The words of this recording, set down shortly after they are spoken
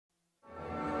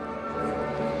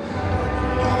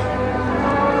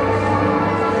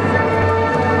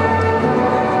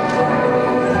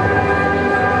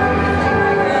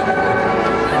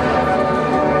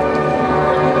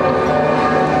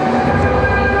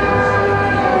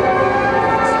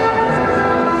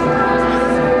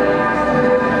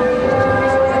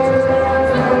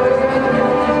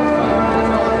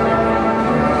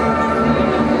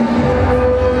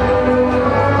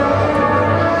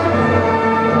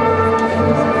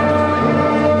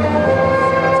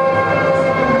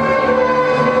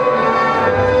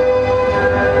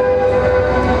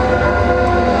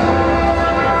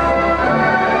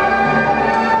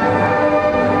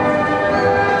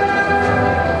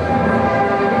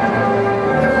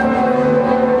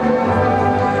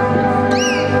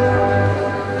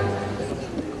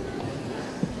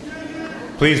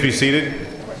Please be seated.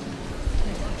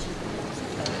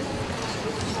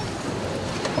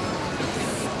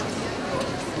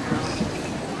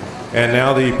 And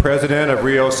now the president of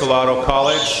Rio Salado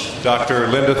College, Dr.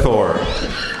 Linda Thor.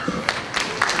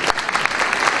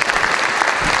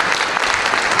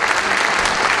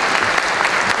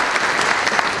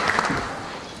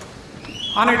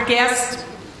 Honored guests,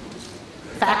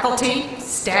 faculty,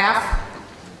 staff,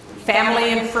 family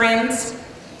and friends,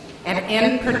 and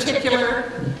in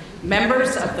particular,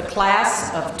 members of the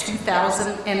class of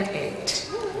 2008.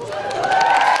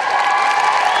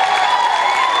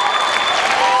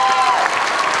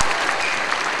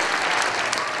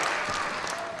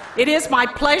 It is my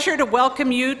pleasure to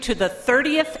welcome you to the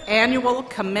 30th annual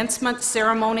commencement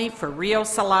ceremony for Rio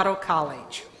Salado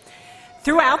College.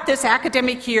 Throughout this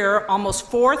academic year, almost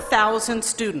 4,000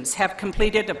 students have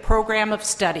completed a program of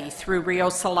study through Rio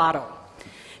Salado.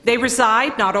 They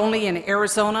reside not only in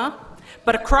Arizona,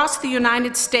 but across the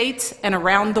United States and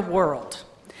around the world.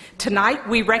 Tonight,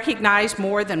 we recognize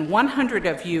more than 100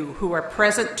 of you who are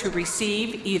present to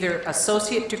receive either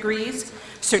associate degrees,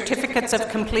 certificates of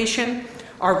completion,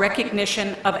 or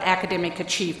recognition of academic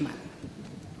achievement.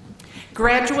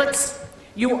 Graduates,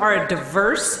 you are a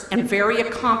diverse and very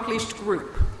accomplished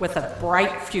group with a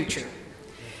bright future.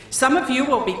 Some of you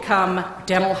will become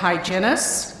dental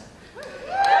hygienists,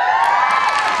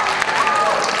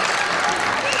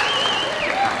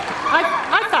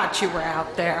 I thought you were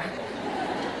out there,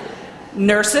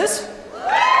 nurses,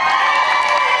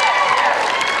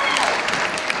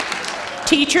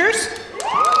 teachers.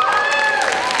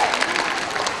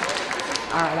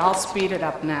 All right, I'll speed it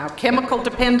up now. Chemical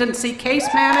dependency case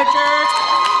managers,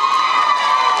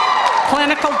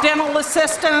 clinical dental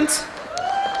assistants,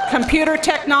 computer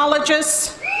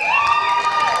technologists.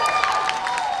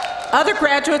 Other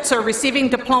graduates are receiving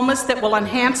diplomas that will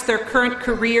enhance their current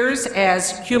careers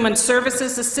as human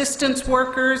services assistance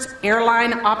workers,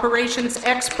 airline operations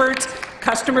experts,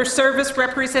 customer service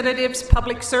representatives,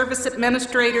 public service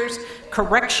administrators,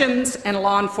 corrections, and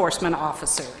law enforcement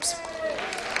officers.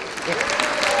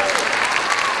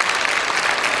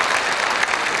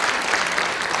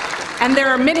 And there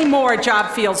are many more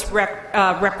job fields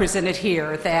represented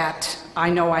here that I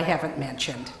know I haven't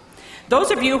mentioned. Those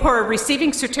of you who are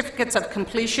receiving certificates of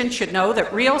completion should know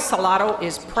that Rio Salado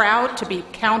is proud to be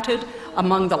counted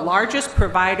among the largest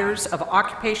providers of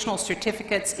occupational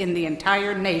certificates in the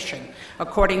entire nation,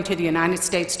 according to the United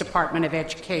States Department of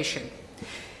Education.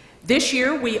 This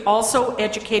year, we also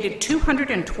educated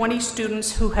 220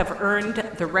 students who have earned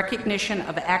the recognition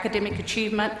of academic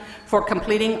achievement for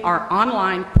completing our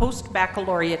online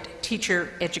post-baccalaureate teacher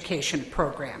education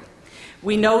program.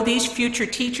 We know these future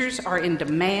teachers are in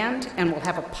demand and will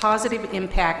have a positive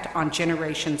impact on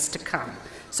generations to come.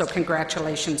 So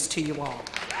congratulations to you all.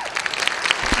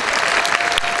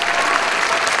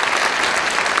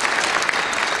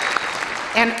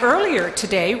 And earlier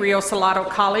today, Rio Salado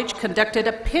College conducted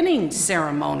a pinning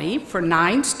ceremony for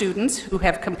 9 students who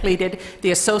have completed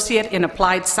the Associate in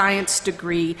Applied Science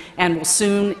degree and will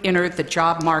soon enter the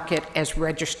job market as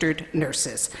registered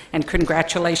nurses. And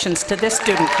congratulations to this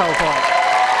student cohort.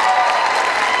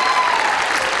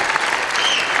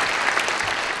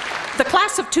 The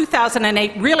class of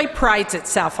 2008 really prides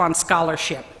itself on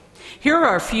scholarship. Here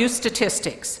are a few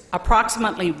statistics.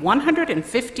 Approximately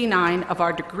 159 of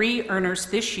our degree earners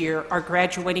this year are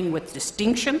graduating with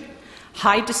distinction,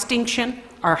 high distinction,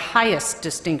 or highest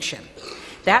distinction.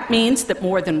 That means that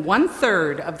more than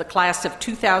 1/3 of the class of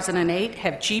 2008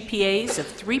 have GPAs of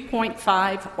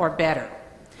 3.5 or better.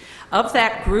 Of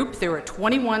that group, there are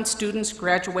 21 students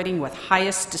graduating with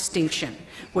highest distinction,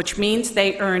 which means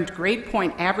they earned grade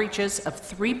point averages of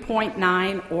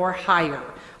 3.9 or higher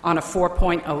on a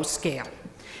 4.0 scale.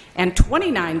 And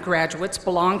 29 graduates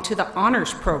belong to the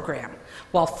honors program,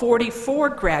 while 44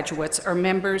 graduates are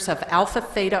members of Alpha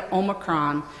Theta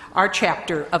Omicron, our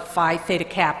chapter of Phi Theta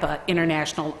Kappa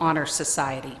International Honor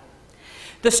Society.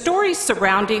 The stories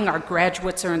surrounding our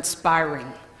graduates are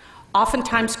inspiring,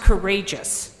 oftentimes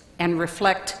courageous, and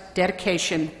reflect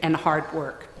dedication and hard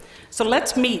work. So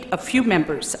let's meet a few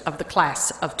members of the class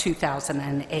of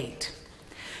 2008.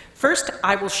 First,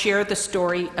 I will share the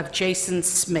story of Jason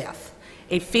Smith,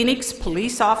 a Phoenix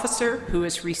police officer who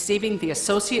is receiving the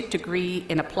associate degree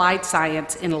in applied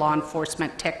science in law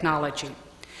enforcement technology.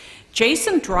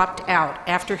 Jason dropped out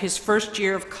after his first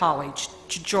year of college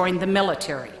to join the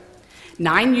military.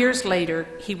 9 years later,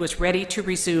 he was ready to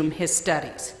resume his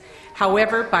studies.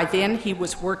 However, by then he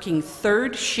was working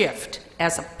 3rd shift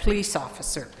as a police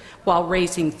officer while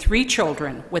raising 3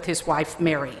 children with his wife,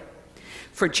 Mary.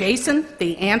 For Jason,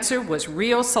 the answer was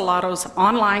Rio Salado's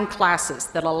online classes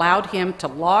that allowed him to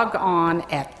log on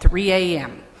at 3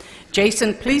 a.m.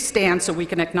 Jason, please stand so we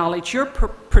can acknowledge your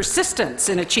persistence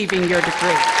in achieving your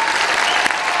degree.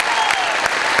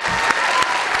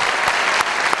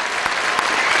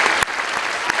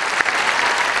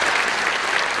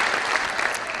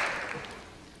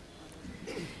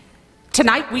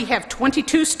 Tonight we have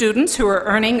 22 students who are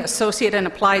earning Associate in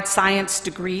Applied Science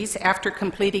degrees after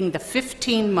completing the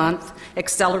 15-month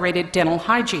Accelerated Dental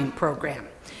Hygiene program.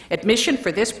 Admission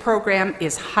for this program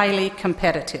is highly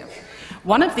competitive.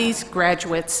 One of these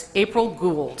graduates, April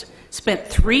Gould, spent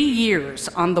 3 years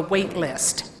on the wait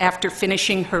list after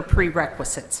finishing her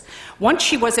prerequisites. Once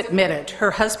she was admitted,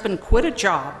 her husband quit a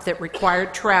job that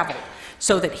required travel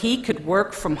so that he could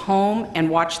work from home and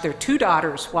watch their 2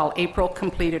 daughters while April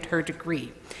completed her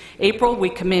degree. April, we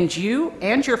commend you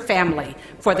and your family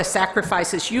for the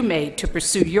sacrifices you made to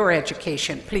pursue your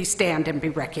education. Please stand and be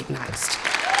recognized.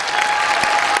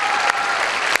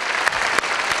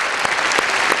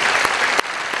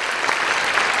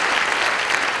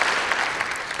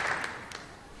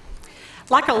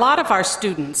 Like a lot of our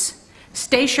students,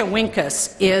 Stacia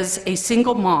Winkus is a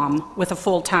single mom with a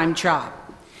full-time job.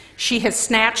 She has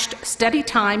snatched steady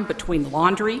time between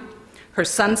laundry, her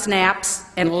son's naps,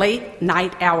 and late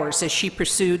night hours as she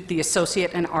pursued the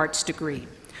Associate in Arts degree.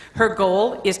 Her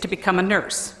goal is to become a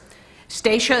nurse.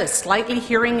 Stacia is slightly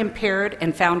hearing impaired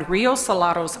and found Rio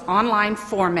Salado's online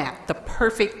format the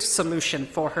perfect solution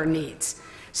for her needs.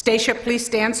 Stacia, please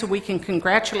stand so we can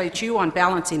congratulate you on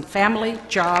balancing family,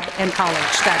 job, and college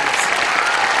studies.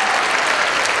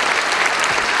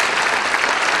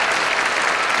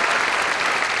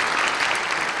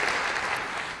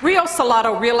 Rio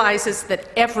Salado realizes that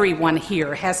everyone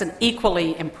here has an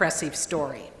equally impressive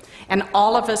story, and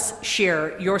all of us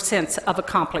share your sense of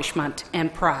accomplishment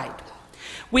and pride.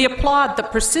 We applaud the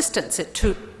persistence it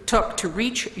took to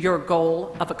reach your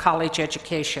goal of a college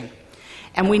education,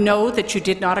 and we know that you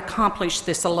did not accomplish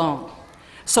this alone.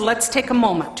 So let's take a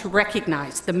moment to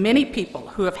recognize the many people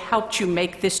who have helped you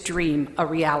make this dream a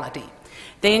reality.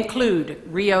 They include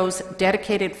Rio's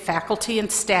dedicated faculty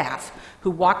and staff who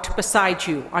walked beside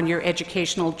you on your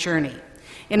educational journey.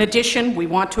 In addition, we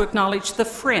want to acknowledge the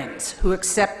friends who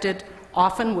accepted,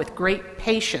 often with great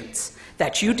patience,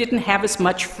 that you didn't have as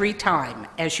much free time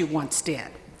as you once did.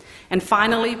 And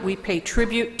finally, we pay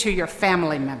tribute to your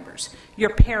family members,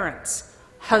 your parents,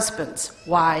 husbands,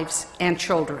 wives, and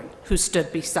children who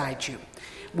stood beside you.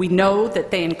 We know that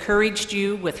they encouraged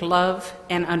you with love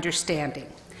and understanding.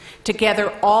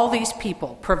 Together, all these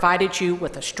people provided you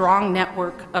with a strong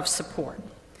network of support.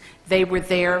 They were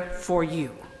there for you.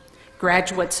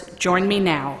 Graduates, join me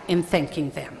now in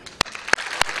thanking them.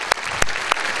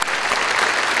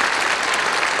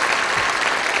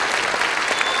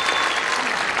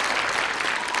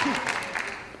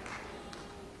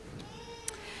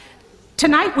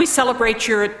 Tonight, we celebrate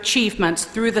your achievements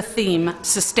through the theme,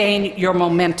 Sustain Your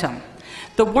Momentum.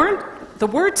 The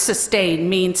word sustain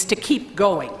means to keep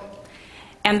going.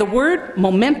 And the word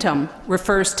momentum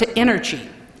refers to energy.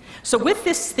 So with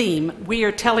this theme, we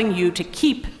are telling you to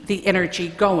keep the energy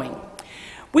going.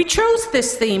 We chose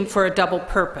this theme for a double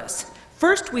purpose.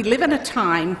 First, we live in a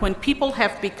time when people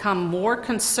have become more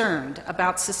concerned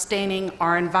about sustaining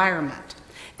our environment.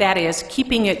 That is,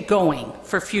 keeping it going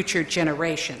for future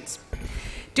generations.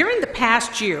 During the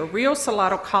past year, Rio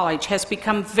Salado College has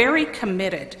become very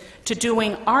committed to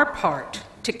doing our part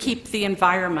to keep the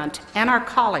environment and our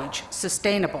college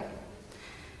sustainable.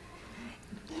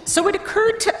 So it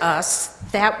occurred to us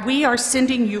that we are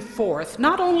sending you forth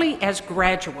not only as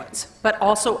graduates, but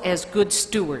also as good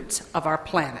stewards of our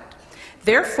planet.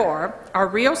 Therefore, our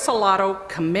Rio Salado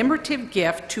commemorative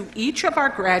gift to each of our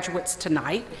graduates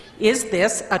tonight is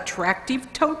this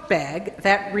attractive tote bag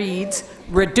that reads,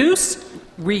 Reduce,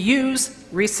 Reuse,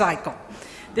 Recycle.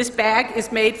 This bag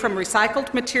is made from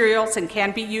recycled materials and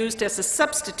can be used as a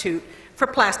substitute for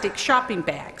plastic shopping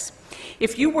bags.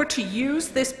 If you were to use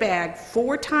this bag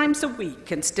 4 times a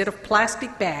week instead of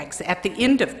plastic bags at the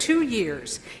end of 2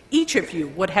 years, each of you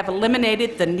would have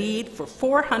eliminated the need for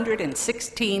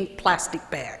 416 plastic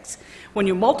bags. When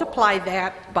you multiply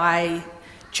that by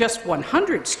just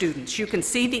 100 students, you can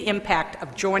see the impact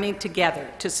of joining together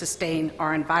to sustain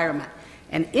our environment.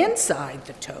 And inside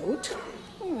the tote,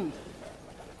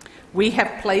 we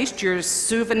have placed your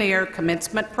souvenir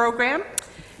commencement program,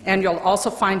 and you'll also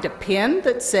find a pin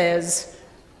that says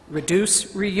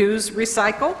Reduce, Reuse,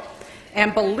 Recycle.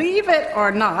 And believe it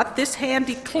or not, this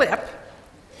handy clip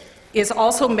is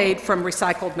also made from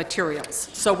recycled materials.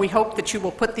 So we hope that you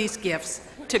will put these gifts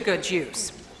to good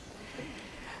use.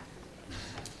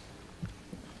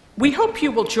 We hope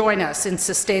you will join us in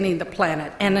sustaining the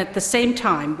planet, and at the same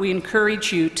time, we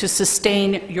encourage you to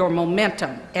sustain your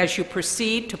momentum as you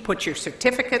proceed to put your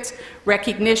certificates,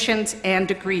 recognitions, and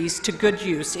degrees to good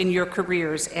use in your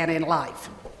careers and in life.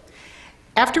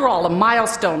 After all, a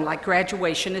milestone like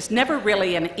graduation is never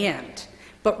really an end,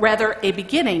 but rather a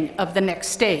beginning of the next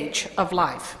stage of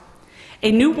life.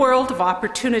 A new world of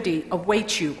opportunity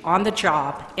awaits you on the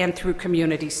job and through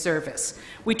community service.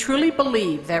 We truly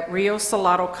believe that Rio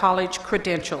Salado College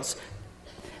credentials,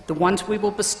 the ones we will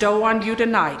bestow on you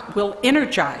tonight, will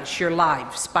energize your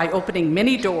lives by opening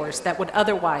many doors that would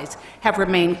otherwise have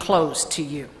remained closed to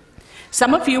you.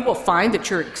 Some of you will find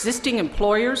that your existing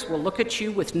employers will look at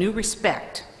you with new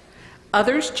respect.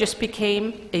 Others just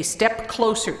became a step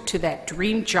closer to that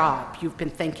dream job you've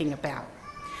been thinking about.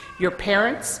 Your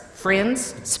parents,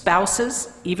 friends,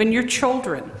 spouses, even your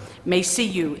children may see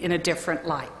you in a different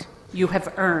light. You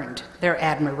have earned their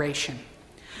admiration.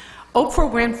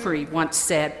 Oprah Winfrey once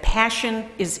said, "Passion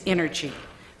is energy.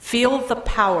 Feel the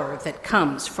power that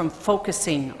comes from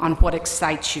focusing on what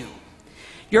excites you."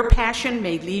 Your passion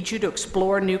may lead you to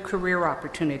explore new career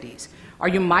opportunities, or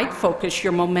you might focus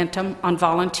your momentum on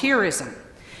volunteerism.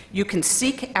 You can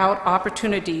seek out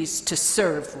opportunities to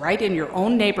serve right in your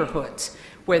own neighborhoods,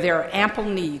 where there are ample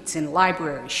needs in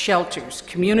libraries, shelters,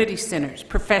 community centers,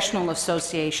 professional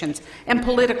associations, and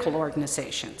political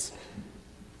organizations.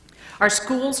 Our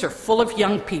schools are full of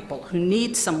young people who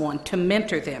need someone to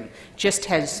mentor them, just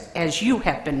as you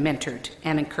have been mentored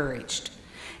and encouraged.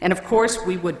 And of course,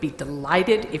 we would be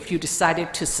delighted if you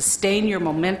decided to sustain your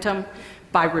momentum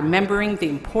by remembering the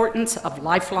importance of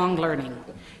lifelong learning.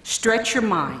 Stretch your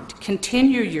mind,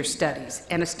 continue your studies,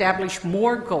 and establish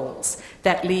more goals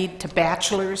that lead to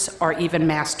bachelor's or even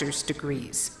master's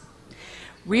degrees.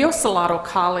 Rio Salado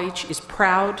College is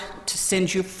proud to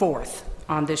send you forth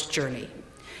on this journey.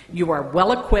 You are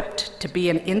well equipped to be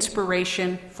an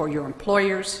inspiration for your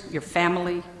employers, your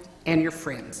family, and your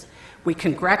friends. We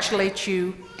congratulate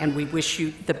you and we wish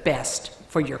you the best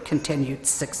for your continued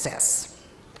success.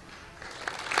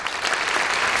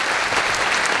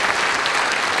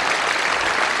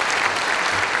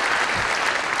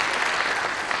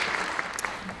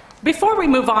 Before we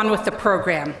move on with the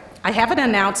program, I have an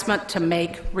announcement to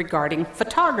make regarding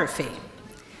photography.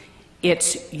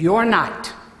 It's your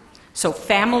night, so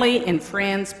family and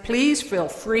friends, please feel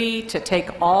free to take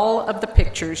all of the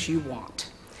pictures you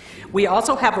want. We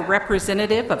also have a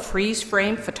representative of freeze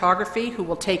frame photography who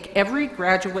will take every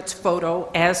graduate's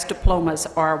photo as diplomas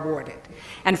are awarded.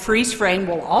 And freeze frame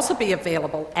will also be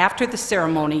available after the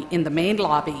ceremony in the main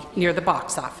lobby near the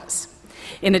box office.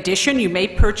 In addition, you may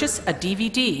purchase a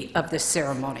DVD of this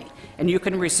ceremony, and you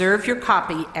can reserve your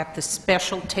copy at the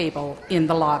special table in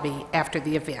the lobby after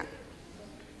the event.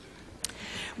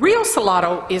 Rio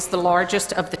Salado is the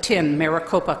largest of the 10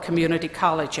 Maricopa community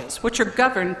colleges, which are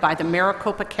governed by the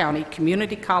Maricopa County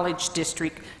Community College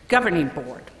District Governing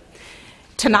Board.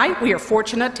 Tonight, we are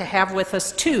fortunate to have with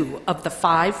us 2 of the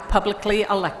 5 publicly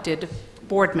elected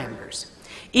board members.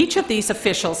 Each of these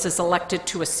officials is elected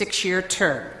to a 6-year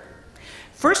term.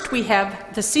 First, we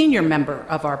have the senior member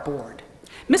of our board.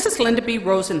 Mrs. Linda B.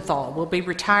 Rosenthal will be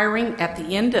retiring at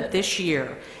the end of this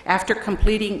year after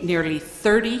completing nearly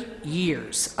 30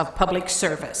 years of public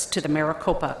service to the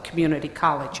Maricopa Community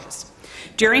Colleges.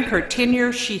 During her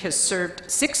tenure, she has served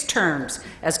 6 terms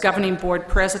as governing board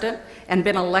president and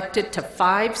been elected to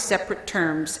 5 separate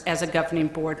terms as a governing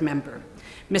board member.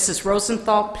 Mrs.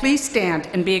 Rosenthal, please stand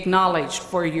and be acknowledged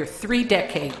for your 3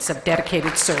 decades of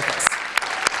dedicated service.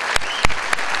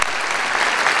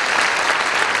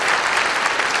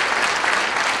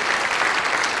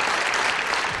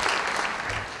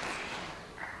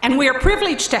 And we are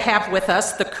privileged to have with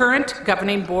us the current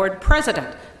governing board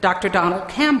president, Dr. Donald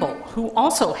Campbell, who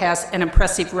also has an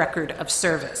impressive record of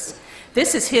service.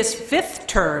 This is his 5th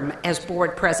term as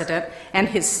board president and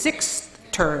his 6th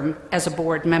term as a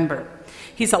board member.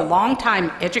 He's a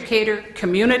longtime educator,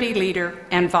 community leader,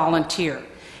 and volunteer.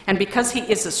 And because he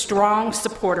is a strong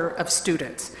supporter of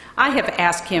students, I have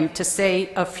asked him to say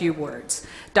a few words.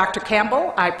 Dr.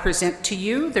 Campbell, I present to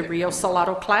you the Rio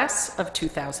Salado class of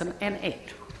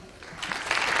 2008.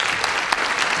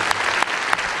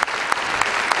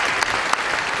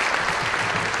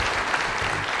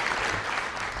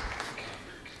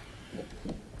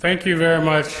 Thank you very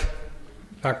much,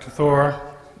 Dr. Thor.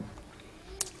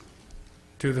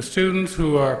 To the students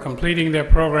who are completing their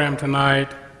program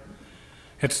tonight,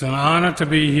 it's an honor to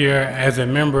be here as a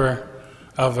member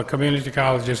of the Community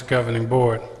Colleges Governing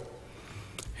Board.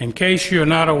 In case you're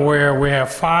not aware, we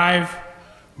have 5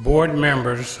 board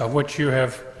members, of which you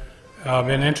have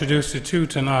been introduced to 2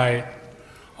 tonight.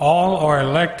 All are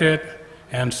elected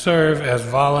and serve as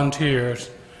volunteers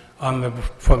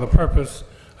for the purpose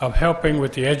of helping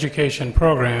with the education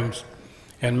programs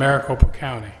in Maricopa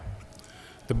County.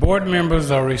 The board members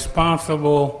are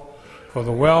responsible for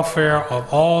the welfare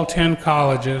of all 10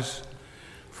 colleges,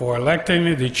 for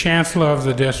electing the chancellor of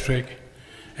the district,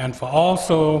 and for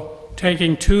also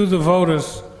taking to the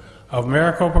voters of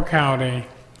Maricopa County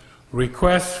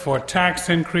requests for tax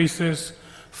increases,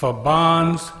 for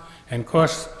bonds, and of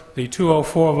course the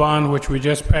 204 bond, which we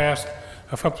just passed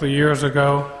a couple of years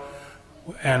ago,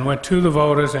 and went to the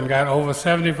voters and got over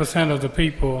 70% of the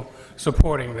people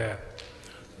supporting that.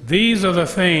 These are the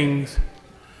things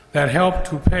that help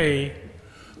to pay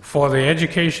for the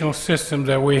educational system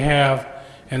that we have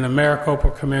in the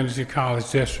Maricopa Community College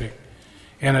District,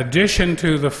 in addition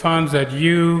to the funds that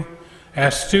you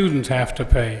as students have to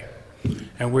pay.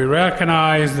 And we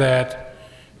recognize that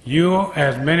you,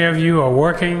 as many of you are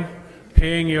working,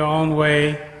 paying your own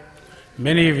way.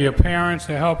 Many of your parents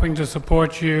are helping to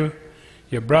support you,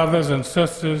 your brothers and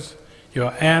sisters,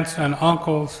 your aunts and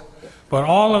uncles. But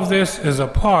all of this is a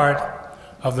part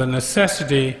of the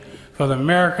necessity for the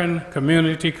American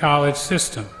Community College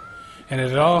system. And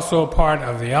it is also a part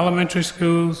of the elementary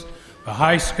schools, the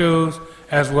high schools,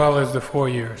 as well as the 4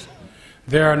 years.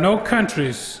 There are no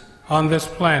countries on this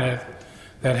planet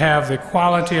that have the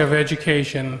quality of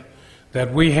education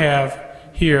that we have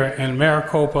here in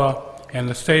Maricopa, in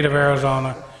the state of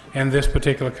Arizona, in this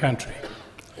particular country.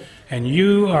 And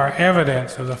you are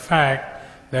evidence of the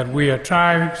fact that we are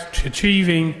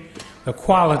achieving the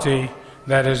quality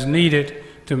that is needed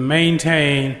to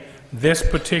maintain this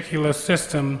particular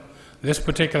system, this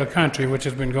particular country, which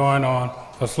has been going on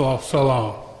for so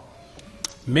long.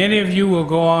 Many of you will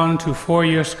go on to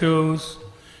 4-year schools.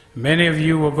 Many of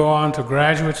you will go on to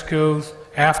graduate schools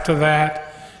after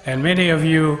that. And many of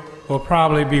you will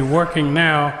probably be working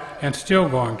now and still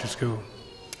going to school.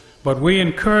 But we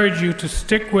encourage you to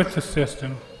stick with the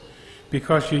system,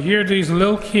 because you hear these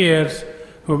little kids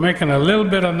who are making a little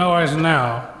bit of noise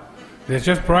now. They're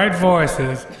just bright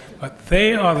voices, but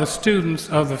they are the students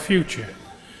of the future.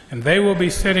 And they will be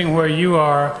sitting where you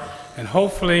are, and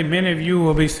hopefully many of you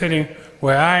will be sitting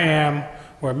where I am,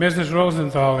 where Mrs.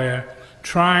 Rosenthal is,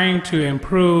 trying to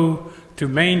improve, to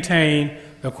maintain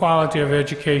the quality of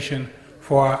education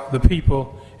for the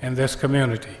people in this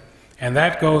community. And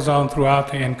that goes on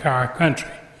throughout the entire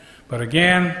country. But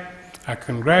again, I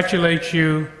congratulate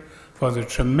you for the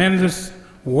tremendous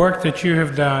work that you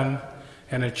have done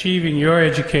in achieving your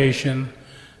education,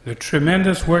 the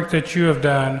tremendous work that you have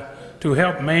done to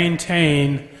help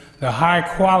maintain the high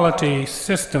quality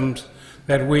systems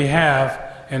that we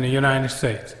have in the United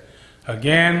States.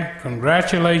 Again,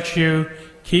 congratulate you.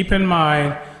 Keep in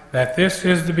mind that this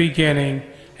is the beginning,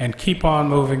 and keep on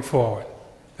moving forward.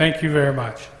 Thank you very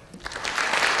much.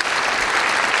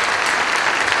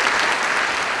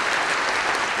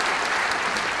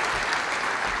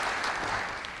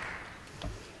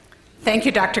 Thank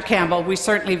you, Dr. Campbell. We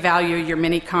certainly value your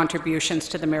many contributions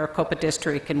to the Maricopa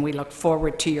District, and we look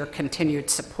forward to your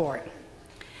continued support.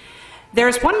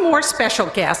 There's one more special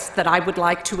guest that I would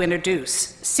like to introduce.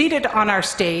 Seated on our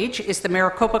stage is the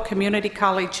Maricopa Community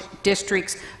College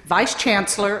District's Vice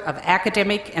Chancellor of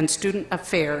Academic and Student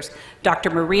Affairs, Dr.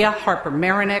 Maria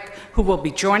Harper-Marinick, who will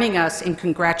be joining us in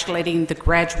congratulating the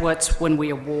graduates when we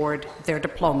award their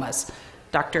diplomas.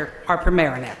 Dr.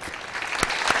 Harper-Marinick.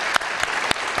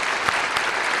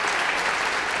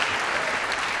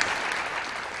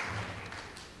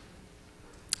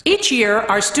 Each year,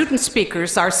 our student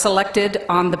speakers are selected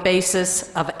on the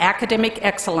basis of academic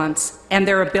excellence and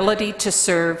their ability to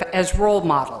serve as role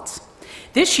models.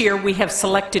 This year, we have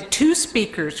selected 2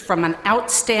 speakers from an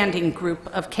outstanding group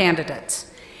of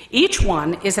candidates. Each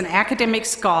one is an academic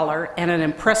scholar and an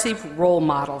impressive role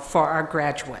model for our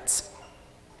graduates.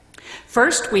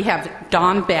 First, we have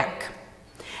Dawn Beck.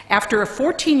 After a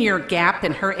 14-year gap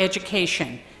in her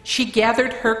education, she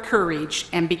gathered her courage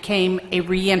and became a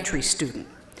reentry student.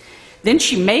 Then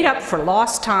she made up for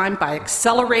lost time by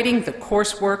accelerating the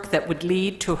coursework that would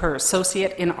lead to her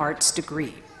Associate in Arts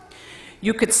degree.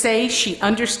 You could say she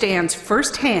understands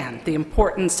firsthand the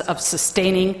importance of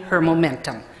sustaining her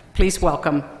momentum. Please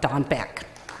welcome Dawn Beck.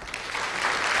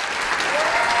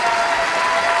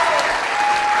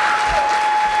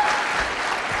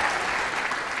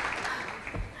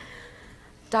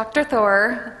 Dr.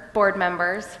 Thor, board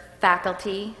members,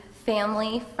 faculty,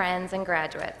 family, friends, and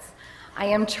graduates, I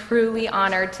am truly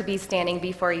honored to be standing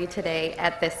before you today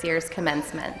at this year's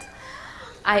commencement.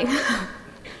 I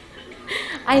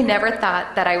never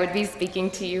thought that I would be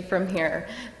speaking to you from here.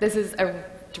 This is a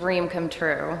dream come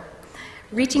true.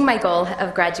 Reaching my goal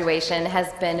of graduation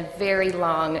has been very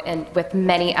long and with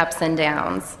many ups and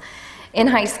downs. In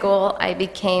high school, I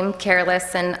became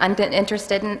careless and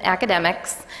uninterested in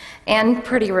academics and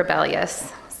pretty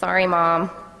rebellious. Sorry, Mom.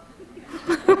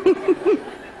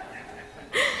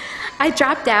 I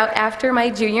dropped out after my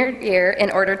junior year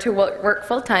in order to work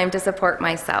full-time to support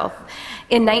myself.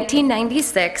 In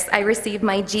 1996, I received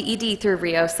my GED through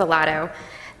Rio Salado.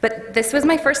 But this was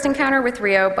my first encounter with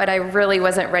Rio, but I really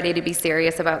wasn't ready to be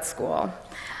serious about school.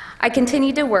 I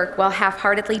continued to work while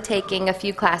half-heartedly taking a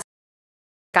few classes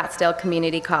at Scottsdale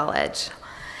Community College.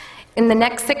 In the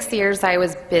next 6 years, I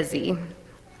was busy.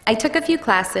 I took a few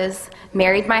classes,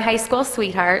 married my high school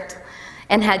sweetheart,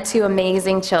 and had 2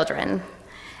 amazing children.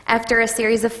 After a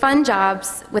series of fun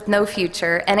jobs with no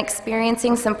future and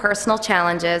experiencing some personal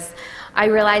challenges, I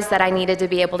realized that I needed to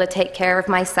be able to take care of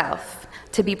myself,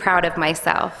 to be proud of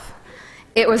myself.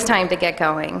 It was time to get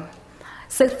going.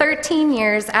 So 13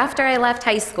 years after I left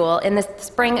high school, in the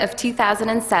spring of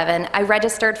 2007, I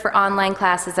registered for online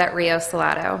classes at Rio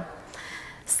Salado.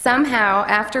 Somehow,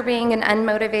 after being an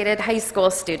unmotivated high school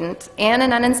student and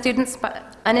an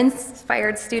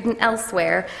uninspired student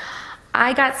elsewhere,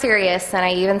 I got serious and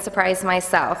I even surprised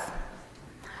myself.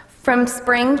 From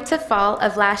spring to fall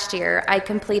of last year, I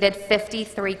completed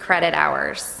 53 credit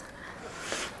hours.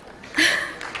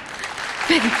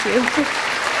 Thank you.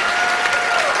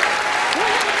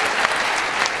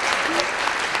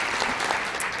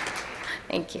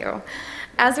 Thank you.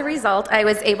 As a result, I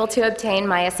was able to obtain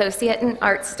my Associate in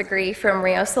Arts degree from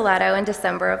Rio Salado in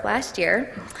December of last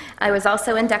year. I was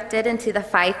also inducted into the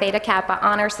Phi Theta Kappa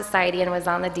Honor Society and was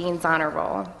on the Dean's Honor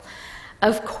Roll.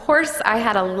 Of course, I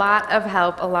had a lot of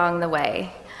help along the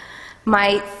way.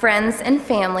 My friends and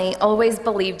family always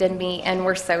believed in me and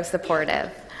were so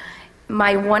supportive.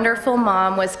 My wonderful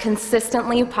mom was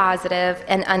consistently positive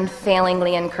and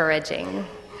unfailingly encouraging.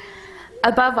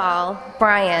 Above all,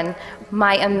 Brian,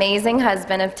 my amazing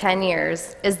husband of 10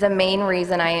 years, is the main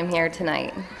reason I am here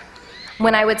tonight.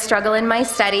 When I would struggle in my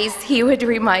studies, he would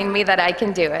remind me that I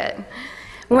can do it.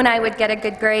 When I would get a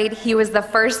good grade, he was the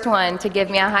first one to give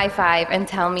me a high five and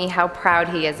tell me how proud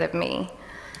he is of me.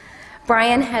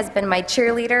 Brian has been my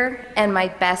cheerleader and my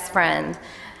best friend.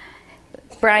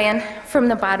 Brian, from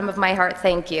the bottom of my heart,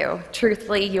 thank you.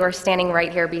 Truthfully, you are standing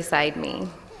right here beside me.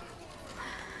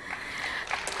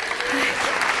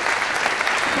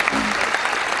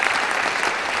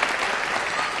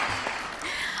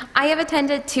 I have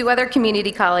attended 2 other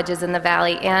community colleges in the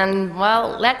Valley, and,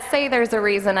 well, let's say there's a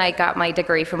reason I got my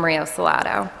degree from Rio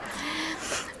Salado.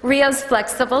 Rio's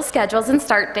flexible schedules and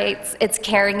start dates, its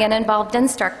caring and involved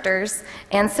instructors,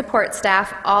 and support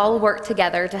staff all work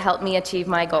together to help me achieve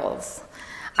my goals.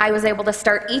 I was able to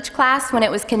start each class when it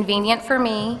was convenient for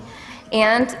me,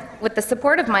 and with the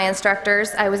support of my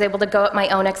instructors, I was able to go at my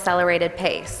own accelerated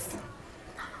pace.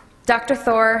 Dr.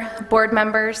 Thor, board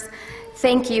members,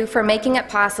 thank you for making it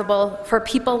possible for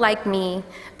people like me,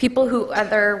 people who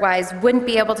otherwise wouldn't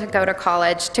be able to go to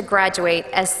college, to graduate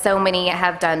as so many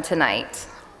have done tonight.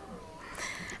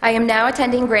 I am now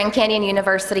attending Grand Canyon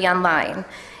University online,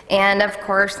 and of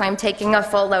course I'm taking a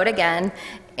full load again,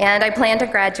 and I plan to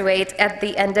graduate at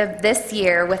the end of this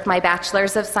year with my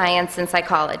Bachelor's of Science in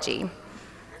Psychology.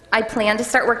 I plan to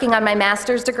start working on my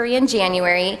master's degree in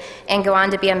January and go on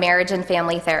to be a marriage and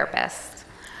family therapist.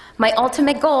 My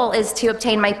ultimate goal is to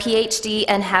obtain my PhD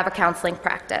and have a counseling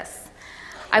practice.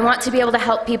 I want to be able to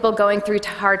help people going through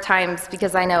hard times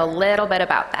because I know a little bit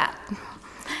about that.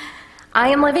 I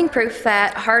am living proof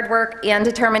that hard work and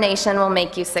determination will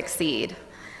make you succeed.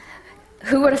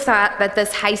 Who would have thought that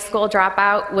this high school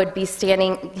dropout would be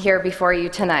standing here before you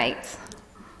tonight?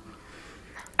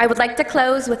 I would like to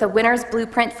close with a winner's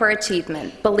blueprint for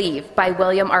achievement, Believe, by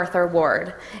William Arthur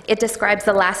Ward. It describes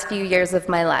the last few years of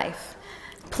my life.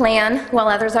 Plan while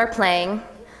others are playing,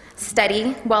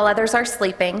 study while others are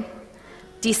sleeping,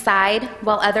 decide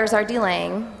while others are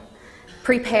delaying,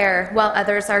 prepare while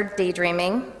others are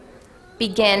daydreaming,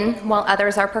 begin while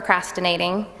others are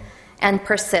procrastinating, and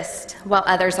persist while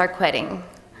others are quitting.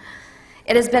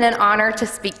 It has been an honor to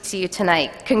speak to you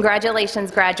tonight.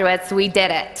 Congratulations, graduates, we did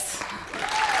it.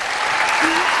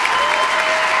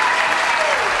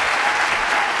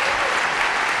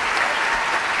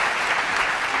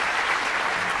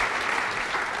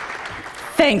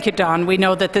 Thank you, Dawn. We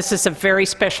know that this is a very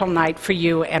special night for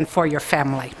you and for your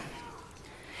family.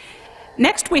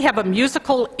 Next, we have a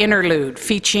musical interlude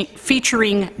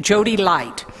featuring Jody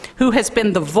Light, who has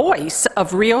been the voice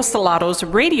of Rio Salado's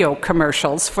radio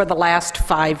commercials for the last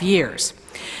 5 years.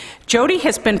 Jody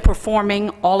has been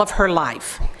performing all of her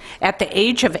life. At the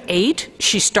age of 8,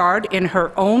 she starred in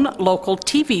her own local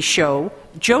TV show,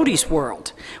 Jody's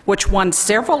World, which won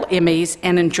several Emmys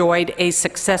and enjoyed a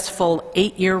successful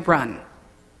 8-year run.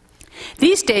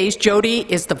 These days, Jody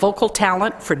is the vocal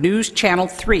talent for News Channel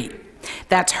 3.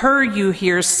 That's her you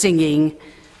hear singing,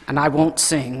 and I won't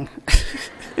sing,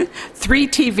 3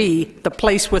 TV, the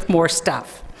place with more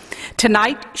stuff.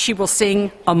 Tonight, she will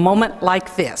sing A Moment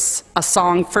Like This, a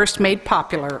song first made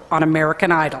popular on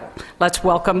American Idol. Let's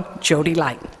welcome Jody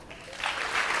Light.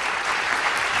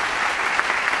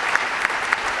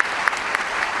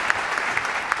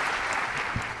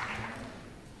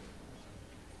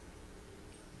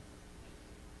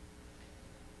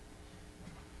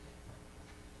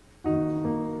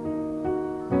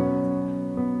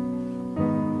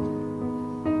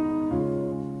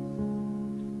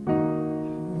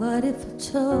 What if I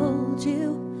told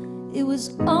you it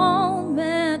was all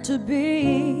meant to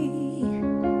be?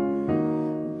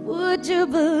 Would you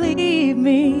believe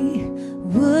me?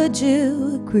 Would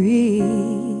you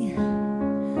agree?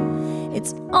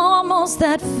 It's almost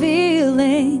that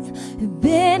feeling you've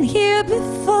been here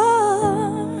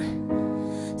before.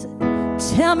 So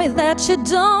tell me that you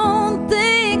don't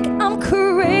think I'm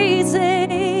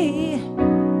crazy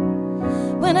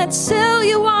when I tell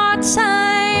you our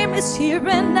time is here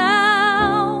and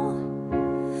now.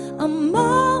 A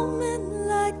moment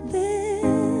like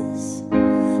this,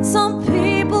 some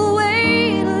people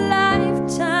wait a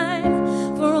lifetime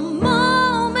for a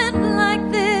moment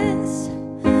like this.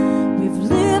 We've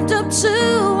lived up to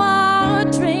our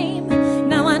dream,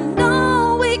 now I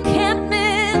know we can't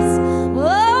miss.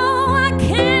 Oh, I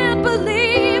can't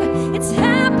believe it's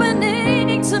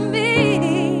happening to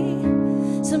me.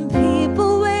 Some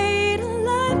people wait a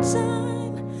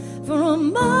lifetime for a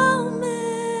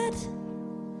moment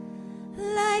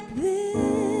like this.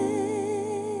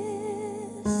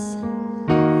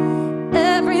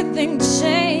 Everything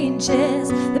changes,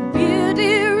 the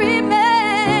beauty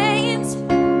remains.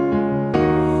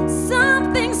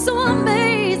 Something so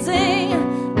amazing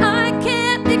I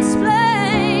can't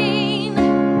explain.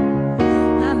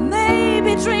 I may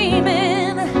be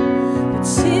dreaming, but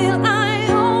till I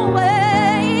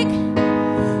awake,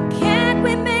 can't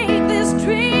we make this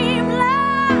dream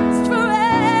last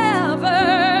forever?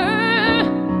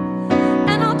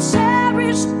 And I'll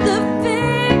cherish the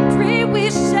victory we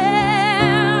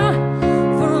share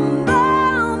for a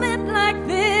moment like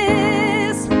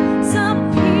this.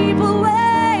 Some people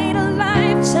wait a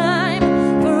lifetime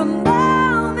for a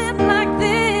moment like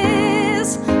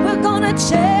this. We're gonna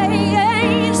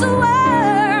change the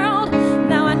world,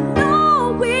 now I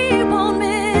know we won't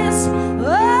miss.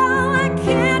 Oh, I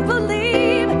can't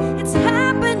believe it's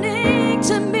happening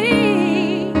to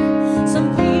me.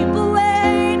 Some people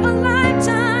wait a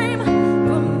lifetime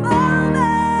for a moment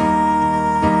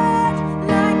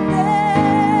like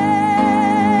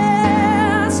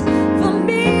this. For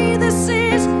me, this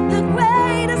is the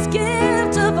greatest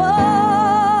gift of all.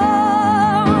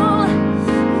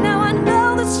 Now I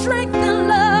know the strength and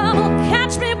love will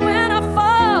catch me when I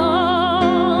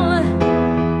fall.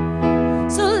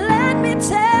 So let me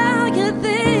tell you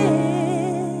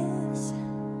this.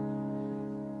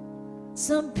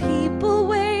 Some people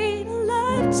wait a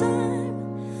lifetime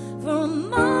for a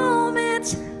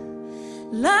moment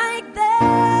like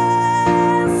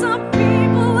this. Some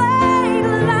people wait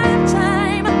a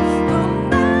lifetime for a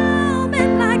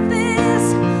moment like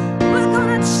this. We're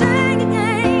gonna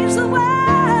change the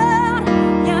world,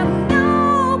 yeah, I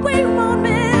know we won't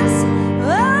miss. Oh,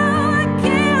 I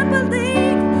can't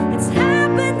believe it's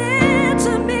happening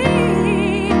to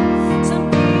me. Some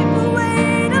people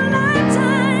wait a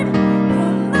lifetime for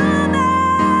a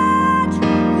moment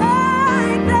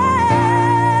like this.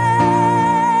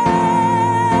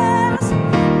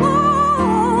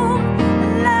 Ooh,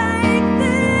 like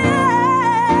this.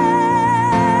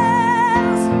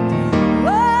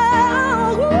 Whoa,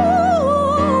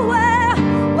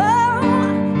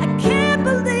 I can't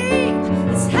believe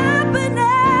it's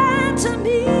happening to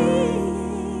me.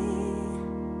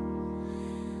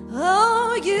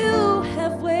 Oh, you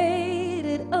have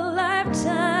waited a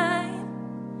lifetime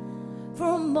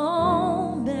for a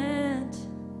moment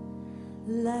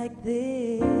like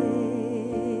this.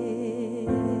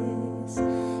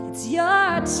 It's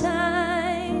your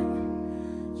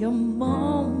time, your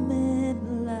moment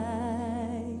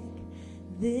like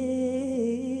this.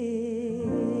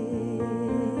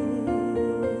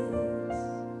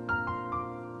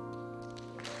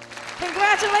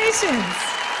 Congratulations.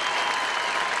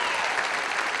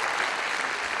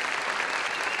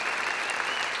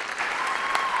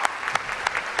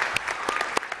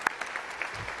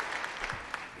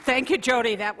 Thank you,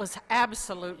 Jody. That was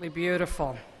absolutely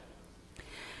beautiful.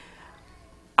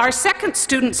 Our second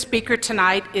student speaker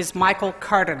tonight is Michael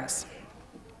Cardenas,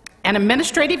 an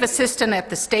administrative assistant at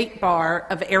the State Bar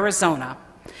of Arizona.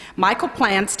 Michael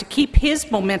plans to keep his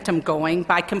momentum going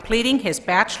by completing his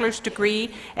bachelor's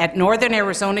degree at Northern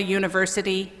Arizona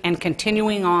University and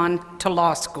continuing on to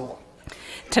law school.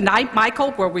 Tonight,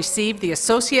 Michael will receive the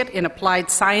Associate in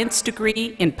Applied Science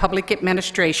degree in Public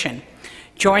Administration.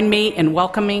 Join me in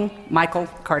welcoming Michael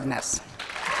Cardenas.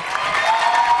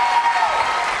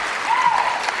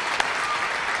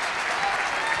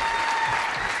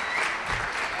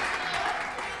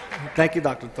 Thank you,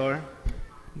 Dr. Thor.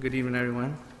 Good evening,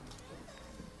 everyone.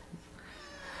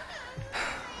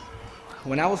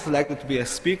 When I was selected to be a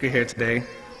speaker here today,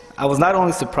 I was not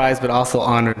only surprised but also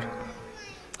honored.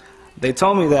 They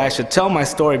told me that I should tell my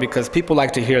story because people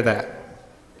like to hear that.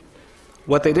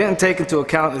 What they didn't take into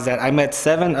account is that I met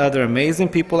 7 other amazing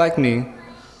people like me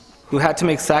who had to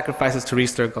make sacrifices to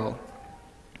reach their goal.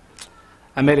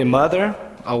 I met a mother,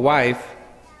 a wife,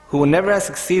 who would never have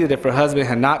succeeded if her husband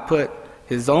had not put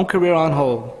his own career on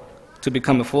hold to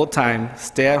become a full-time,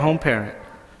 stay-at-home parent,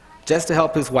 just to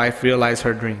help his wife realize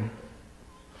her dream.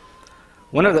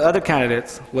 One of the other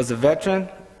candidates was a veteran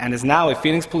and is now a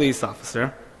Phoenix police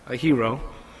officer, a hero.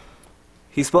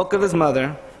 He spoke of his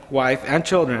mother, wife, and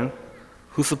children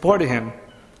who supported him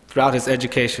throughout his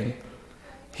education.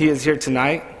 He is here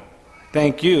tonight.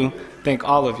 Thank you. Thank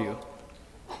all of you.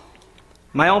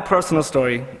 My own personal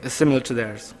story is similar to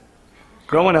theirs.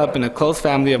 Growing up in a close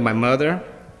family of my mother,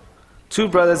 2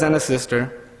 brothers and a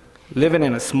sister, living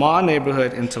in a small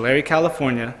neighborhood in Tulare,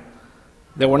 California,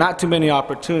 there were not too many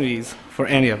opportunities for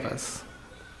any of us.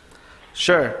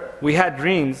 Sure, we had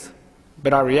dreams,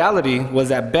 but our reality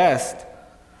was at best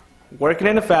working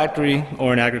in a factory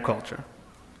or in agriculture.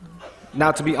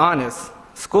 Now, to be honest,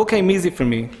 school came easy for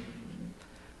me,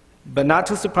 but not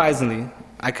too surprisingly,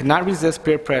 I could not resist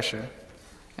peer pressure,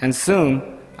 and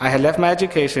soon I had left my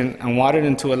education and wandered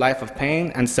into a life of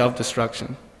pain and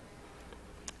self-destruction.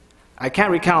 I can't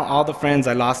recount all the friends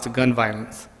I lost to gun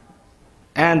violence,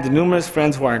 and the numerous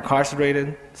friends who are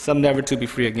incarcerated, some never to be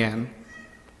free again.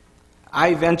 I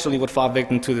eventually would fall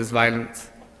victim to this violence,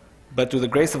 but through the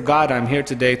grace of God, I'm here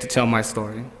today to tell my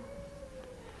story.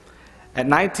 At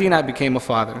 19, I became a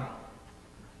father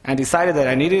and decided that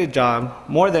I needed a job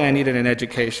more than I needed an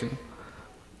education.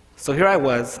 So here I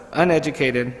was,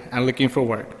 uneducated and looking for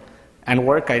work, and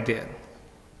work I did.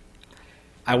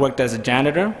 I worked as a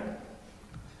janitor,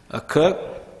 a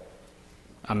cook,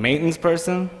 a maintenance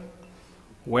person,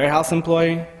 warehouse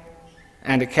employee,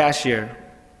 and a cashier,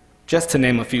 just to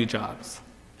name a few jobs.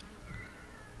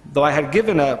 Though I had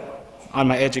given up on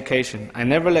my education, I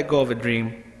never let go of a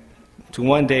dream to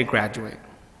one day graduate.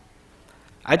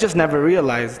 I just never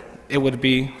realized it would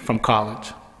be from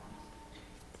college.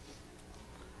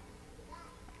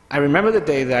 I remember the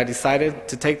day that I decided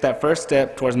to take that first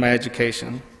step towards my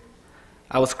education.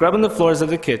 I was scrubbing the floors of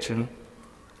the kitchen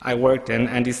I worked in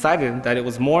and decided that it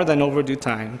was more than overdue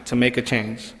time to make a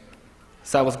change.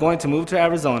 So I was going to move to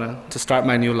Arizona to start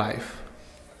my new life.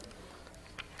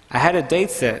 I had a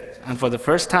date set, and for the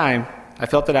first time, I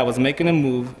felt that I was making a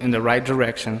move in the right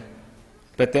direction,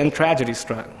 but then tragedy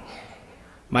struck.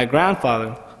 My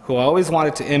grandfather, who I always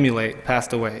wanted to emulate,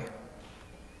 passed away.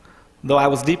 Though I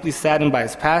was deeply saddened by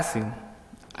his passing,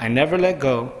 I never let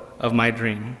go of my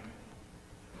dream.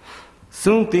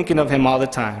 Soon, thinking of him all the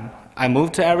time, I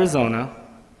moved to Arizona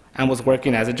and was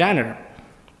working as a janitor.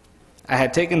 I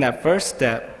had taken that first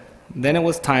step, then it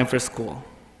was time for school.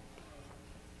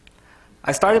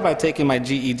 I started by taking my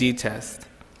GED test.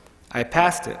 I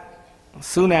passed it.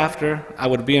 Soon after, I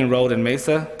would be enrolled in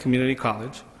Mesa Community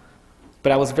College,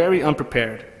 but I was very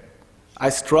unprepared. I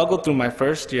struggled through my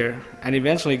first year and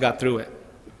eventually got through it.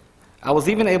 I was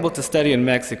even able to study in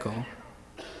Mexico.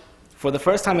 For the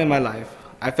first time in my life,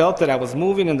 I felt that I was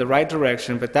moving in the right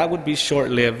direction, but that would be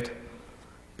short-lived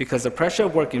because the pressure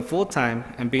of working full-time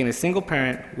and being a single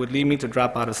parent would lead me to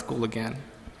drop out of school again.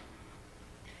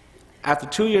 After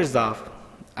 2 years off,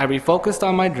 I refocused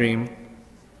on my dream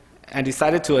and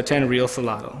decided to attend Rio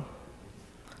Salado.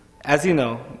 As you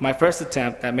know, my first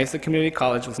attempt at Mesa Community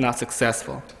College was not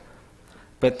successful.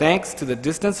 But thanks to the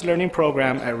distance learning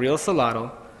program at Rio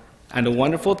Salado and the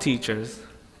wonderful teachers,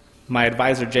 my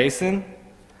advisor Jason,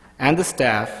 and the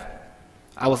staff,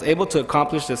 I was able to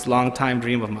accomplish this long-time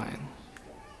dream of mine.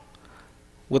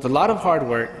 With a lot of hard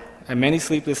work and many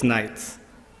sleepless nights,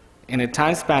 in a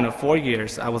time span of 4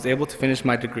 years, I was able to finish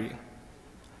my degree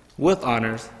with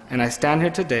honors, and I stand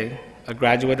here today, a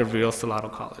graduate of Rio Salado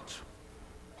College.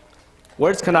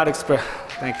 Words cannot express,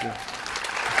 thank you.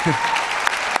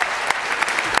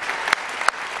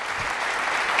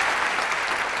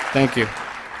 Thank you.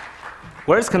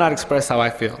 Words cannot express how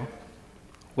I feel.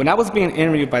 When I was being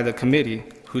interviewed by the committee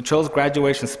who chose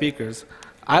graduation speakers,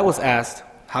 I was asked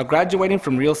how graduating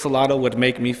from Rio Salado would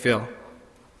make me feel.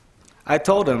 I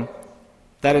told them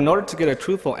that in order to get a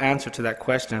truthful answer to that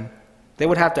question, they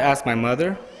would have to ask my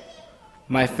mother,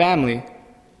 my family,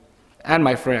 and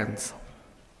my friends.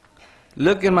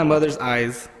 Look in my mother's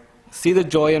eyes, see the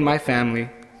joy in my family.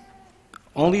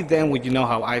 Only then would you know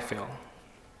how I feel.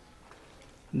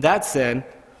 That said,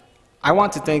 I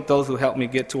want to thank those who helped me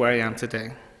get to where I am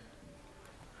today.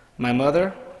 My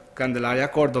mother, Candelaria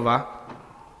Cordova,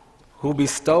 who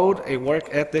bestowed a work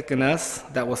ethic in us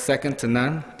that was second to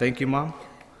none. Thank you, Mom.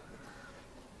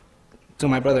 To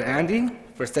my brother Andy,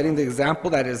 for setting the example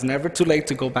that it is never too late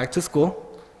to go back to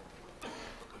school.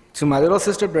 To my little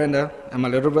sister Brenda and my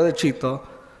little brother Chito,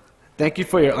 thank you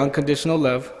for your unconditional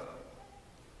love.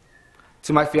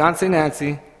 To my fiancée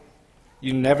Nancy,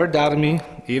 you never doubted me,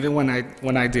 even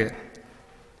when I did.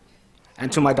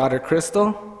 And to my daughter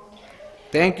Crystal,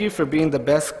 thank you for being the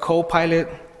best co-pilot.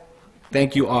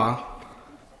 Thank you all.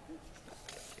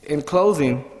 In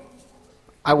closing,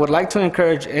 I would like to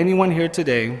encourage anyone here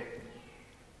today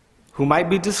who might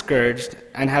be discouraged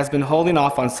and has been holding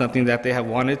off on something that they have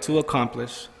wanted to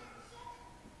accomplish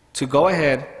to go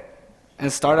ahead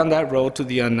and start on that road to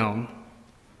the unknown.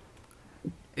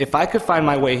 If I could find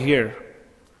my way here,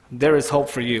 there is hope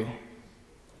for you.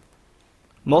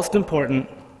 Most important,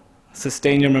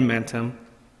 sustain your momentum.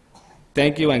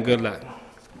 Thank you and good luck.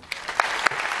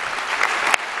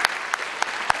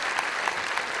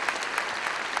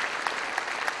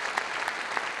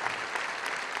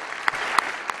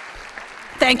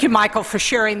 Thank you, Michael, for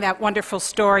sharing that wonderful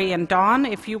story. And Dawn,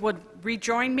 if you would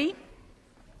rejoin me.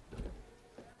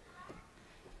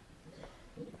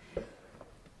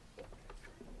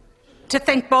 To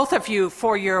thank both of you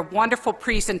for your wonderful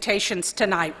presentations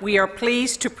tonight. We are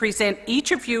pleased to present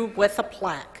each of you with a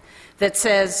plaque that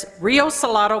says, Rio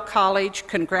Salado College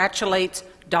congratulates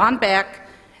Don Beck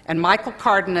and Michael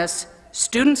Cardenas,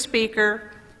 student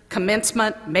speaker,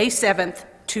 commencement May 7th,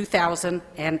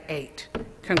 2008.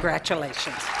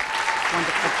 Congratulations.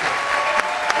 Wonderful job.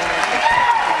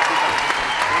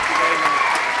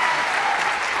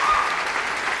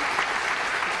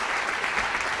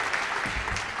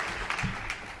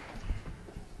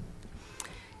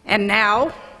 And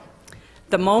now,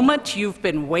 the moment you've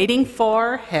been waiting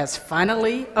for has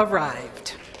finally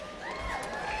arrived.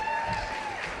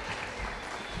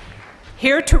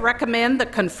 Here to recommend the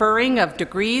conferring of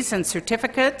degrees and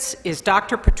certificates is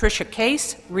Dr. Patricia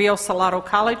Case, Rio Salado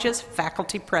College's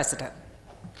faculty president.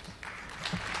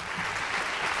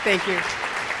 Thank you.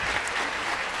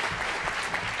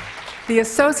 The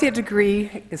associate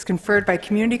degree is conferred by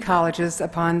community colleges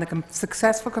upon the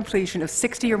successful completion of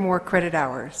 60 or more credit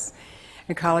hours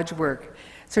in college work.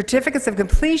 Certificates of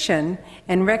completion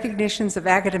and recognitions of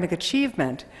academic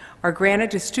achievement are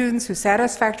granted to students who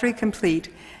satisfactorily complete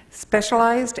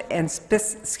specialized and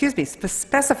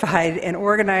specified and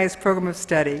organized program of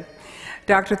study.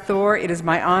 Dr. Thor, it is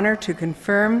my honor to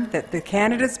confirm that the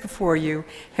candidates before you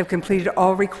have completed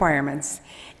all requirements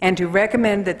and to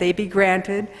recommend that they be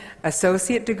granted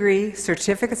associate degree,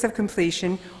 certificates of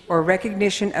completion, or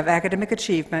recognition of academic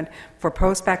achievement for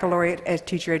post-baccalaureate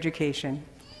teacher education.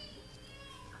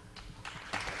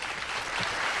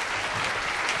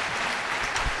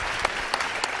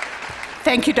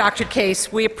 Thank you, Dr.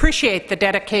 Case. We appreciate the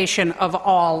dedication of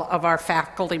all of our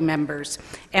faculty members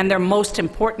and their most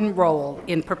important role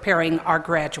in preparing our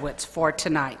graduates for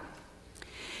tonight.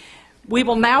 We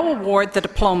will now award the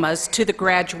diplomas to the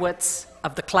graduates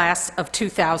of the class of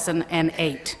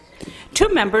 2008. Two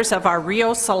members of our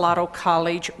Rio Salado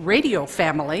College radio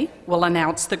family will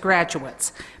announce the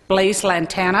graduates. Blaze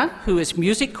Lantana, who is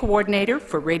music coordinator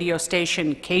for radio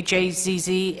station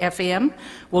KJZZ-FM,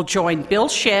 will join Bill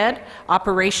Shedd,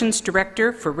 operations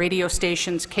director for radio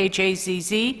stations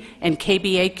KJZZ and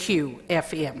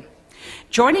KBAQ-FM.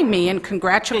 Joining me in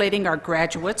congratulating our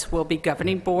graduates will be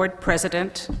Governing Board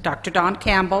President Dr. Don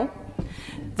Campbell,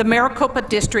 the Maricopa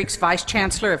District's Vice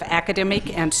Chancellor of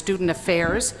Academic and Student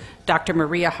Affairs, Dr.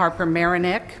 Maria Harper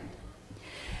Marinek,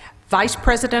 Vice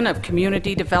President of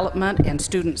Community Development and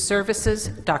Student Services,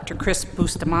 Dr. Chris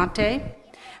Bustamante,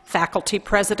 Faculty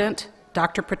President,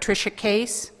 Dr. Patricia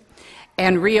Case,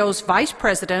 and Rio's Vice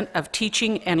President of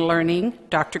Teaching and Learning,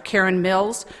 Dr. Karen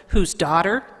Mills, whose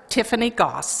daughter, Tiffany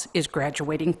Goss, is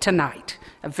graduating tonight.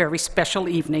 A very special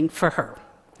evening for her.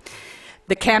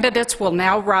 The candidates will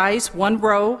now rise one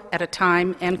row at a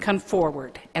time and come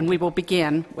forward, and we will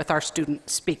begin with our student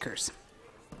speakers.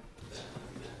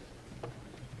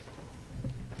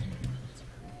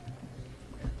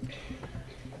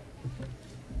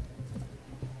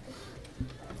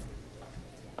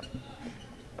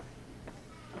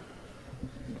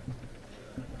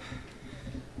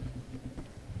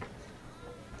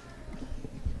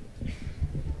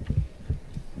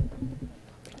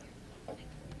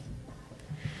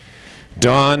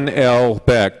 Don L.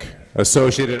 Beck,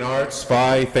 Associate in Arts,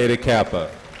 Phi Theta Kappa.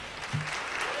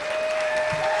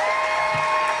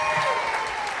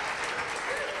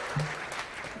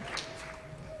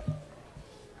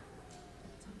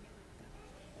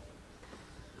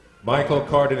 Michael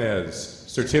Cardenas,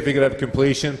 Certificate of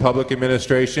Completion, Public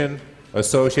Administration,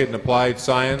 Associate in Applied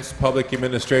Science, Public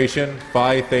Administration,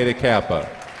 Phi Theta Kappa.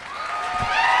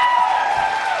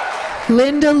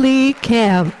 Linda Lee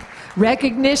Camp,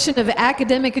 Recognition of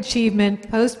Academic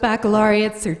Achievement,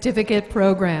 Post-Baccalaureate Certificate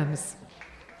Programs.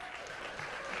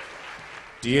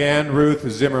 Deanne Ruth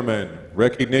Zimmerman,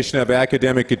 Recognition of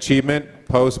Academic Achievement,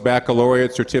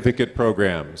 Post-Baccalaureate Certificate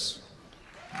Programs.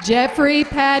 Jeffrey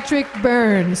Patrick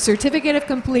Byrne, Certificate of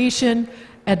Completion,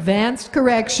 Advanced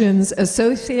Corrections,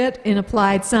 Associate in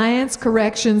Applied Science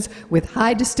Corrections with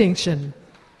high distinction.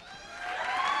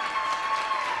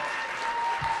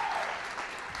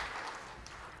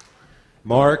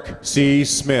 Mark C.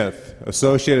 Smith,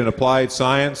 Associate in Applied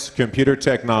Science, Computer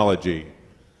Technology.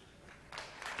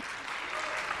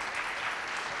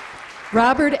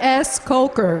 Robert S.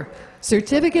 Kolker,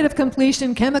 Certificate of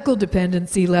Completion Chemical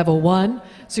Dependency Level 1,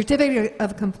 Certificate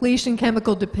of Completion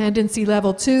Chemical Dependency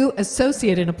Level 2,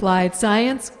 Associate in Applied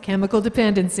Science, Chemical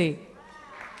Dependency.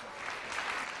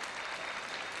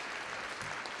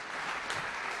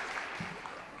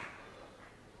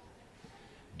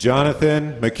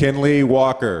 Jonathan McKinley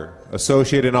Walker,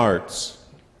 Associate in Arts.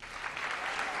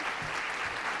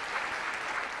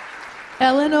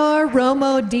 Eleanor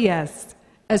Romo Diaz,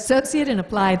 Associate in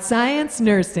Applied Science,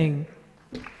 Nursing.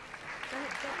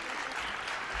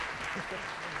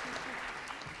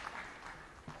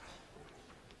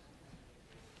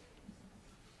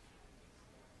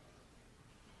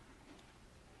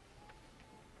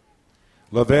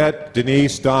 Lavette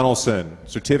Denise Donaldson,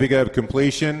 Certificate of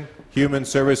Completion, Human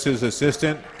Services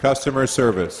Assistant, Customer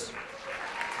Service.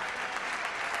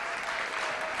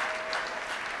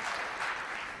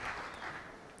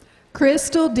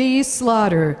 Crystal D.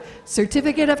 Slaughter,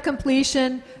 Certificate of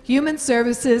Completion, Human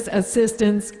Services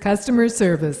Assistance, Customer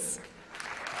Service.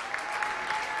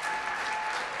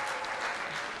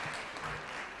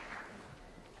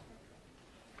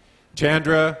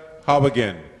 Chandra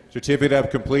Hobigan, Certificate of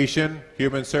Completion,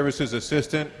 Human Services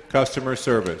Assistant, Customer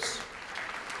Service.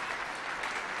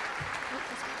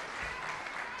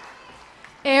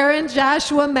 Aaron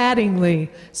Joshua Mattingly,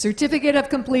 Certificate of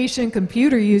Completion,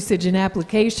 Computer Usage and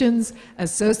Applications,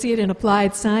 Associate in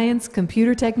Applied Science,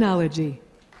 Computer Technology.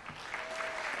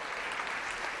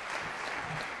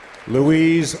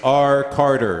 Louise R.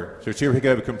 Carter,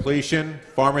 Certificate of Completion,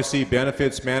 Pharmacy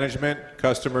Benefits Management,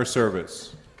 Customer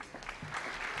Service.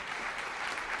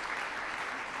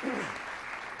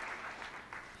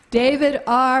 David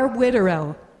R.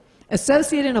 Witterell,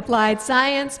 Associate in Applied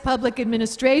Science, Public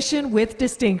Administration with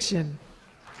distinction.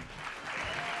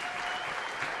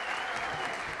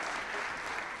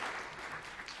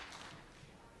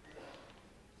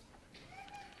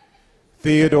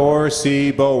 Theodore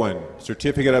C. Bowen,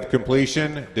 Certificate of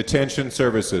Completion, Detention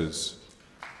Services.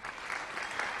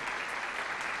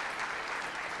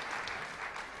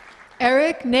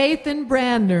 Eric Nathan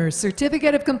Brandner,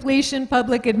 Certificate of Completion,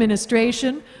 Public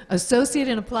Administration, Associate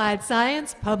in Applied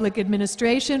Science, Public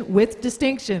Administration with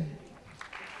distinction.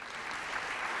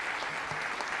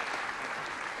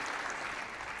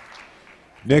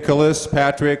 Nicholas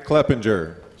Patrick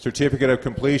Kleppinger, Certificate of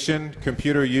Completion,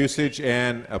 Computer Usage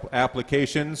and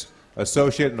Applications,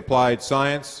 Associate in Applied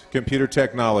Science, Computer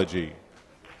Technology.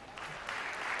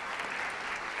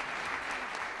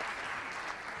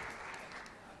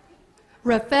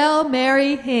 Rafael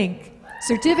Mary Hink,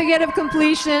 Certificate of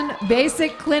Completion,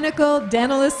 Basic Clinical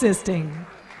Dental Assisting.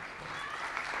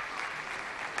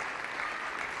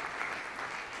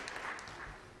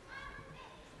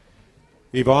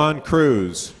 Yvonne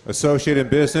Cruz, Associate in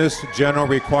Business, General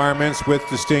Requirements with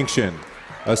distinction.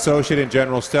 Associate in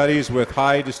General Studies with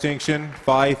high distinction,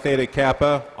 Phi Theta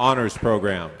Kappa Honors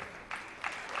Program.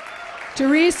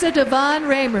 Teresa Devon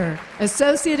Raymer,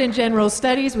 Associate in General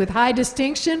Studies with high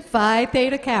distinction, Phi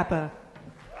Theta Kappa.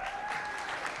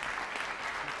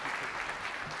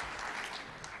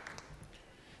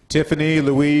 Tiffany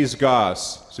Louise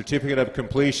Goss, Certificate of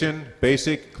Completion,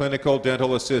 Basic Clinical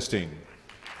Dental Assisting.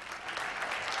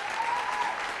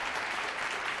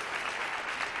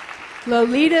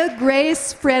 Lolita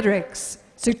Grace Fredericks,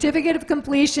 Certificate of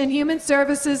Completion, Human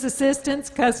Services Assistance,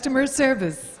 Customer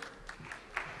Service.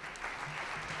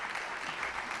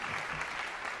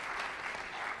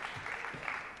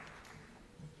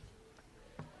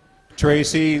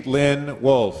 Tracy Lynn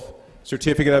Wolf,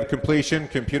 Certificate of Completion,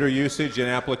 Computer Usage and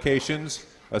Applications,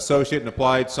 Associate in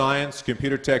Applied Science,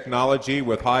 Computer Technology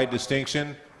with high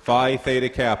distinction, Phi Theta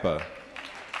Kappa.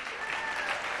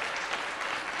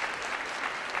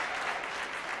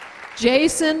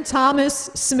 Jason Thomas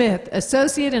Smith,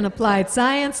 Associate in Applied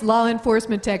Science, Law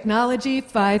Enforcement Technology,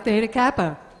 Phi Theta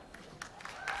Kappa.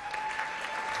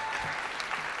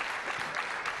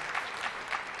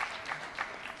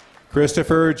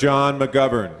 Christopher John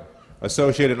McGovern,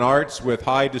 Associate in Arts with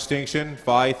high distinction,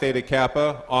 Phi Theta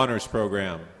Kappa, Honors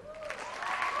Program.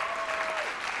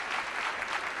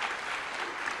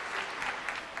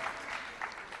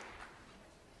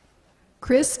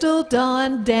 Crystal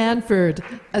Dawn Danford,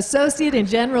 Associate in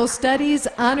General Studies,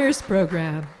 Honors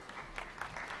Program.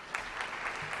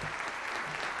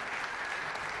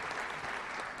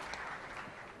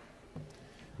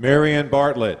 Marion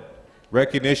Bartlett,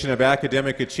 Recognition of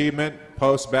Academic Achievement,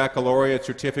 Post-Baccalaureate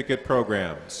Certificate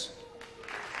Programs.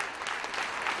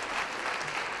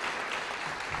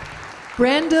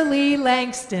 Brenda Lee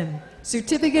Langston,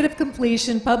 Certificate of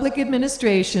Completion, Public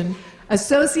Administration,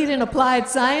 Associate in Applied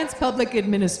Science, Public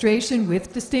Administration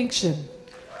with distinction.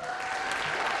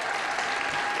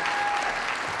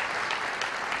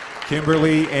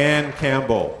 Kimberly Ann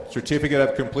Campbell, Certificate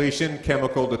of Completion,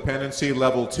 Chemical Dependency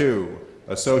Level 2,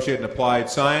 Associate in Applied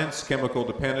Science, Chemical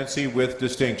Dependency with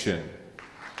distinction.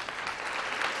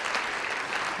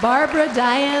 Barbara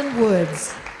Diane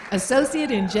Woods,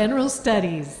 Associate in General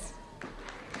Studies.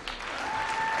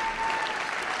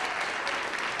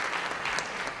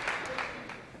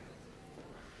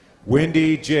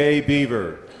 Wendy J.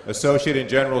 Beaver, Associate in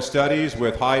General Studies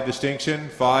with high distinction,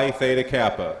 Phi Theta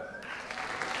Kappa.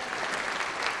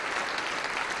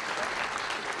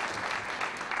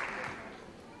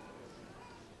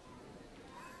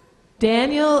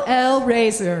 Daniel L.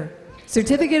 Razor,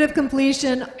 Certificate of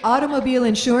Completion, Automobile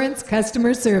Insurance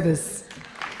Customer Service.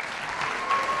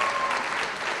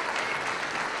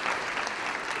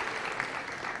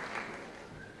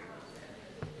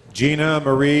 Gina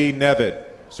Marie Nevitt,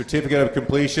 Certificate of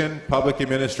Completion, Public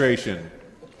Administration.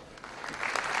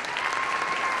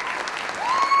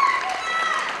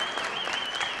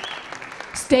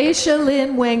 Stacia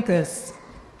Lynn Wenkus,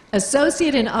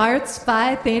 Associate in Arts,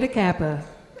 Phi Theta Kappa.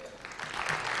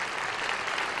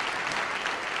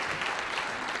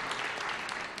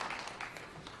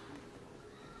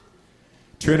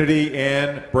 Trinity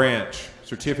Ann Branch,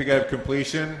 Certificate of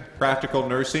Completion, Practical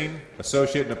Nursing,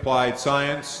 Associate in Applied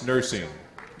Science, Nursing.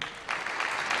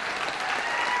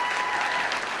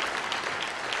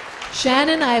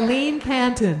 Shannon Eileen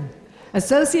Panton,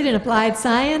 Associate in Applied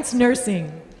Science,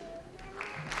 Nursing.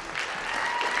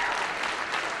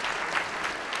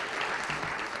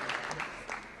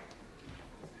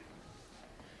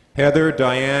 Heather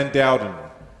Diane Dowden,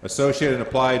 Associate in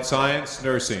Applied Science,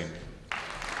 Nursing.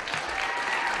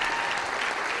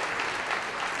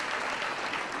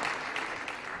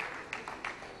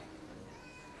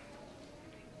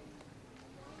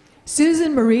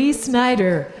 Susan Marie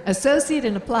Snyder, Associate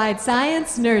in Applied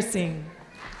Science, Nursing.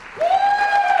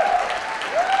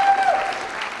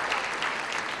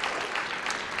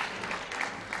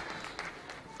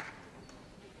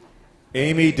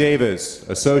 Amy Davis,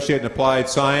 Associate in Applied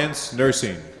Science,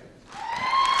 Nursing.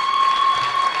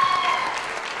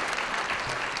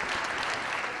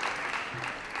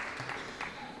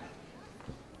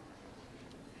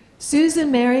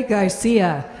 Susan Mary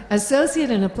Garcia, Associate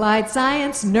in Applied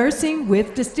Science, Nursing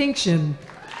with distinction.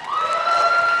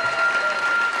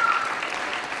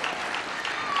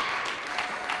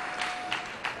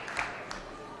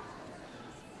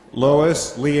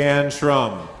 Lois Leanne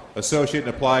Schrum, Associate in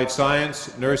Applied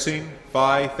Science, Nursing,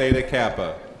 Phi Theta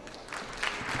Kappa.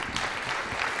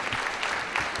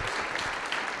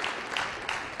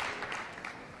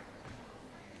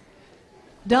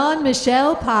 Dawn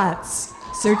Michelle Potts,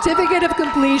 Certificate of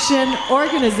Completion,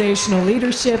 Organizational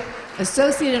Leadership,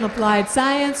 Associate in Applied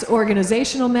Science,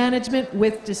 Organizational Management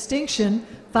with distinction,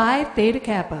 Phi Theta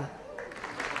Kappa.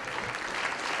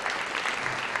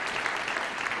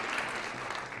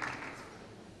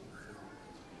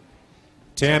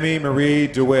 Tammy Marie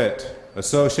DeWitt,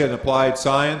 Associate in Applied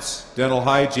Science, Dental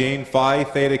Hygiene, Phi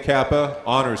Theta Kappa,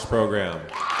 Honors Program.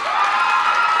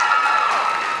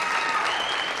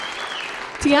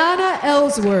 Tiana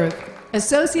Ellsworth,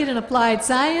 Associate in Applied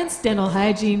Science, Dental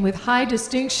Hygiene with high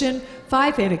distinction, Phi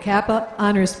Theta Kappa,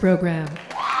 Honors Program.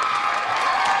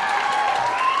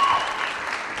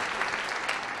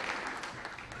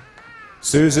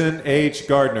 Susan H.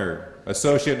 Gardner,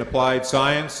 Associate in Applied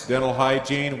Science, Dental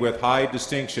Hygiene with high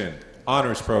distinction,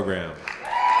 Honors Program.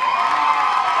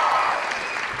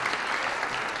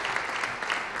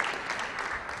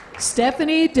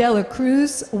 Stephanie Dela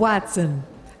Cruz Watson,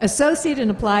 Associate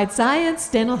in Applied Science,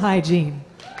 Dental Hygiene.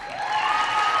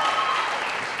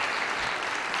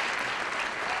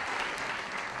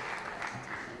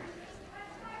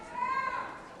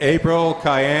 April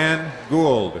Cayenne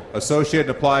Gould, Associate in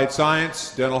Applied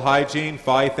Science, Dental Hygiene,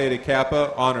 Phi Theta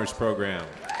Kappa Honors Program.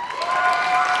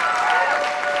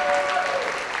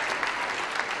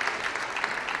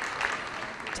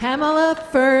 Tamala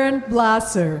Fern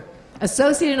Blosser,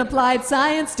 Associate in Applied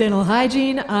Science, Dental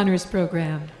Hygiene Honors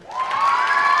Program.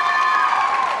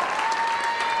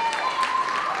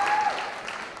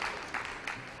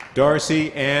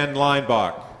 Darcy Ann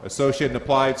Leinbach, Associate in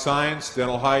Applied Science,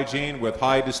 Dental Hygiene with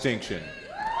high distinction.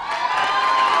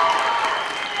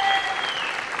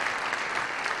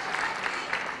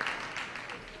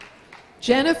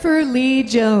 Jennifer Lee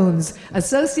Jones,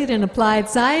 Associate in Applied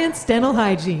Science, Dental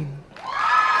Hygiene.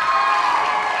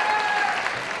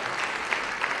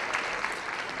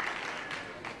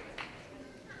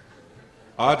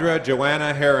 Audra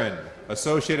Joanna Herron,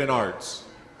 Associate in Arts.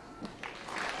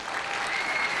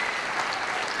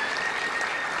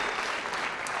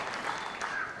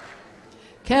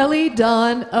 Kelly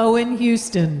Dawn Owen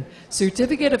Houston,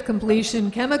 Certificate of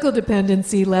Completion Chemical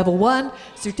Dependency Level 1,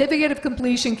 Certificate of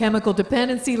Completion Chemical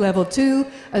Dependency Level 2,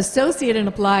 Associate in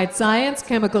Applied Science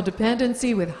Chemical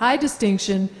Dependency with high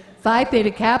distinction, Phi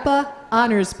Theta Kappa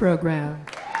Honors Program.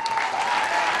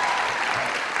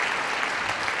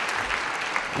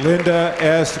 Linda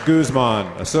S. Guzman,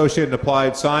 Associate in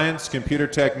Applied Science, Computer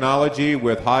Technology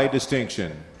with high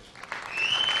distinction.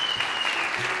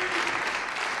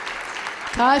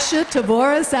 Tasha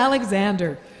Tavoris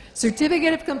Alexander,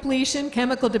 Certificate of Completion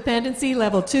Chemical Dependency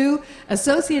Level 2,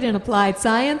 Associate in Applied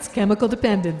Science Chemical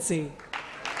Dependency.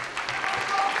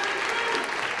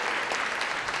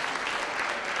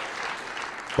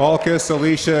 Balkas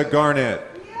Alicia Garnett,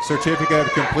 Certificate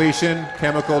of Completion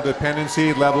Chemical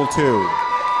Dependency Level 2.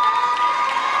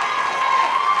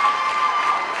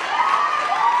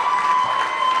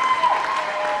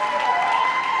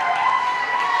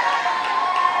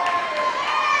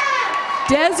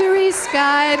 Desiree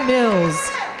Sky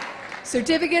Mills,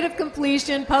 Certificate of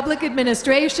Completion, Public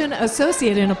Administration,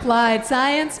 Associate in Applied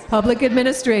Science, Public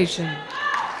Administration.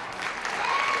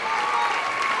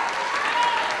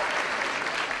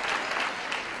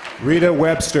 Rita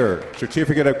Webster,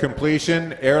 Certificate of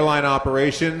Completion, Airline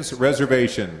Operations,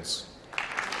 Reservations.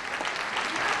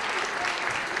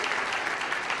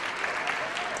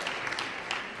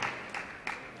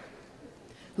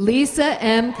 Lisa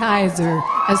M. Kaiser,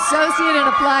 Associate in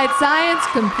Applied Science,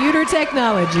 Computer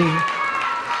Technology.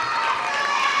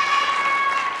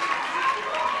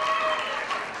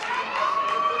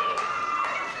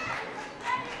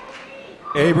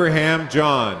 Abraham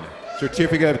John,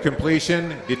 Certificate of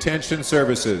Completion, Detention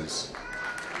Services.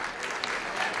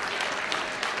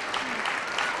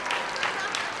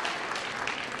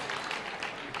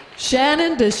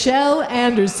 Shannon Deshelle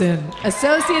Anderson,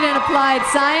 Associate in Applied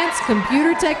Science,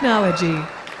 Computer Technology.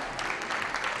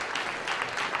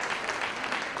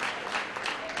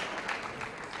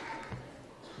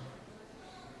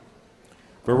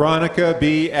 Veronica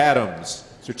B. Adams,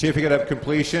 Certificate of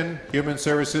Completion, Human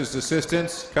Services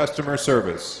Assistance, Customer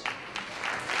Service.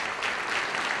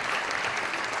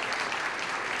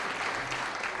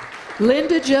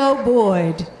 Linda Jo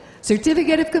Boyd,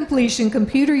 Certificate of Completion,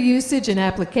 Computer Usage and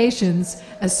Applications,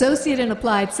 Associate in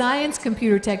Applied Science,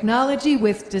 Computer Technology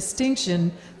with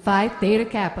distinction, Phi Theta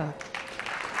Kappa.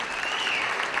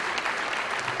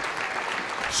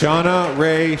 Shauna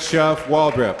Ray Schuff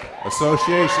Waldrop,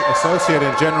 Associate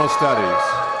in General Studies.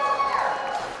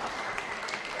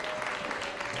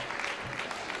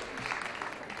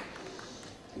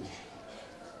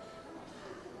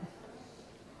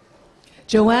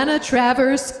 Joanna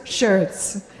Travers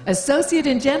Schertz, Associate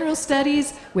in General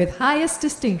Studies with highest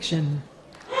distinction.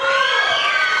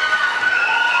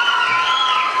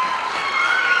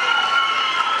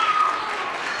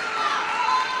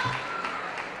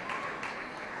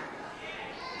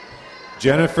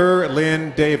 Jennifer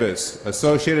Lynn Davis,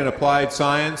 Associate in Applied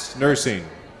Science, Nursing.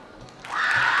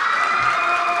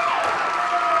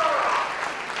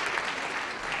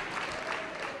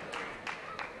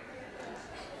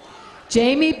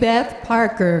 Jamie Beth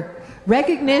Parker,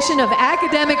 Recognition of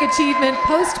Academic Achievement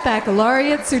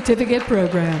Post-Baccalaureate Certificate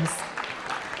Programs.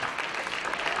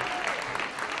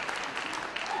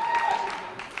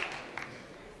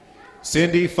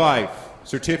 Cindy Fife,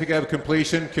 Certificate of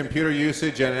Completion, Computer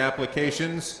Usage and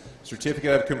Applications,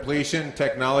 Certificate of Completion,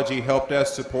 Technology Help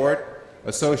Desk Support,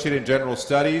 Associate in General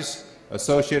Studies,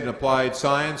 Associate in Applied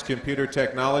Science, Computer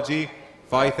Technology,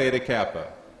 Phi Theta Kappa.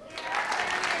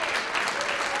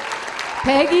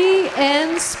 Peggy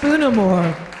N.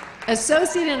 Spoonemore,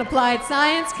 Associate in Applied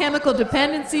Science, Chemical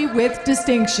Dependency with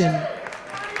distinction.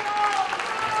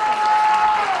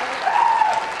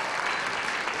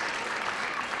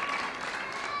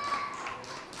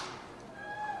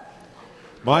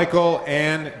 Michael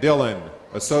Ann Dillon,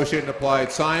 Associate in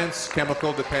Applied Science,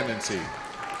 Chemical Dependency.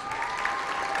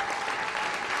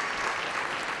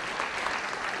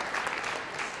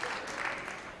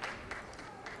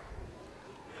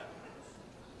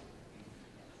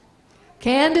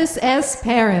 Candace S.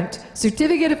 Parent,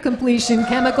 Certificate of Completion,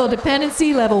 Chemical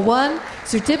Dependency Level 1,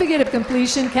 Certificate of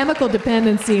Completion, Chemical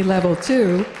Dependency Level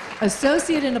 2,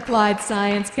 Associate in Applied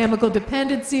Science, Chemical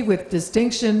Dependency with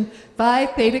distinction, Phi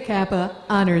Theta Kappa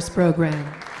Honors Program.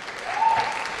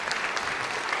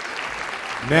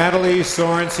 Natalie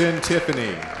Sorensen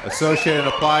Tiffany, Associate in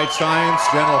Applied Science,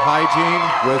 Dental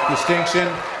Hygiene with distinction,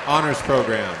 Honors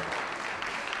Program.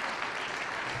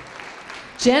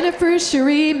 Jennifer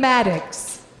Cherie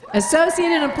Maddox,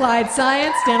 Associate in Applied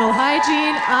Science, Dental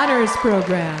Hygiene Honors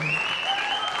Program.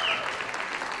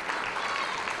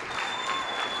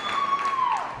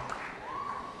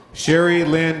 Sherry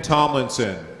Lynn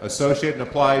Tomlinson, Associate in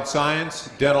Applied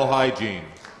Science, Dental Hygiene.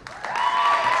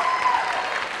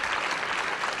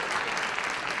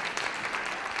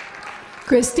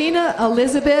 Christina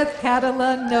Elizabeth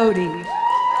Catalanoti,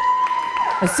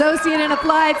 Associate in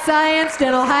Applied Science,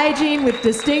 Dental Hygiene with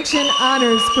Distinction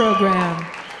Honors Program.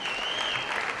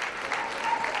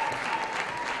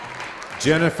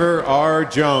 Jennifer R.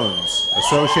 Jones,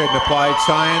 Associate in Applied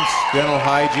Science, Dental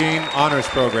Hygiene Honors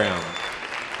Program.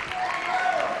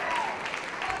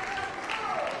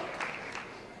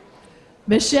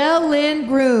 Michelle Lynn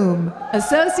Groom,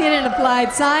 Associate in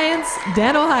Applied Science,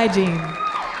 Dental Hygiene.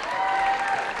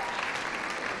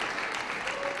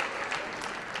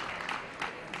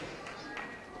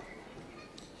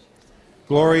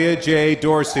 Gloria J.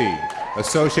 Dorsey,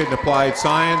 Associate in Applied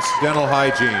Science, Dental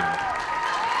Hygiene.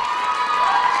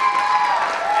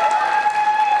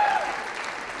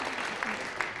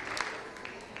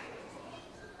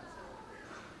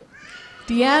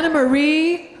 Deanna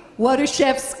Marie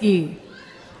Waduszewski,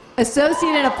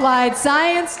 Associate in Applied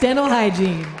Science, Dental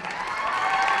Hygiene.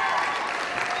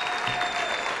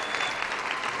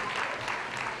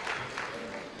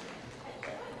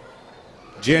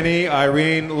 Jenny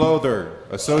Irene Lother,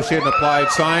 Associate in Applied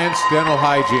Science, Dental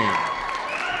Hygiene.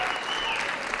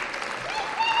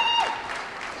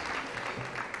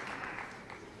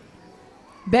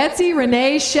 Betsy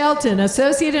Renee Shelton,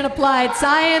 Associate in Applied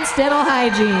Science, Dental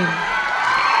Hygiene.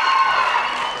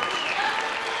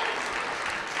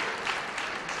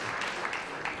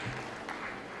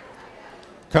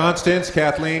 Constance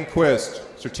Kathleen Quist,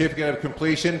 Certificate of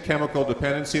Completion, Chemical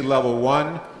Dependency Level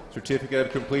 1, Certificate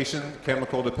of Completion,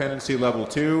 Chemical Dependency Level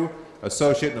 2,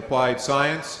 Associate in Applied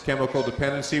Science, Chemical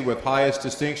Dependency with Highest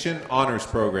Distinction, Honors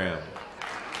Program.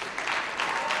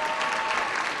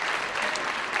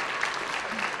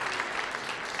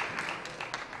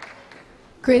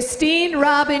 Christine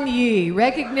Robin Yee,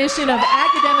 Recognition of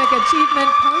Academic Achievement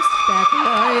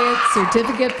Post-Baccalaureate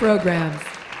Certificate Programs.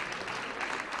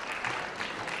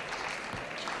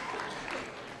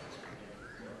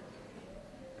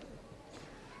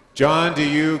 John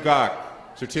D.U. Gok,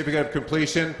 Certificate of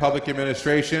Completion, Public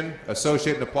Administration,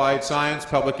 Associate in Applied Science,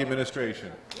 Public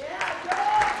Administration.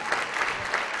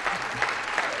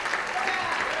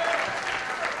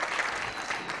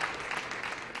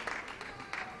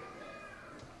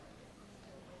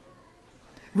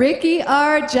 Ricky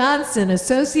R. Johnson,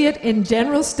 Associate in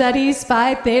General Studies,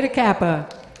 Phi Theta Kappa.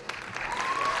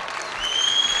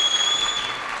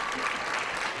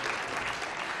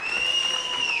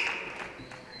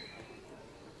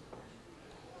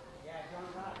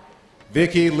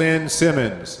 Vicki Lynn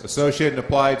Simmons, Associate in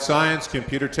Applied Science,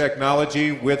 Computer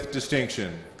Technology with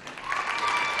distinction.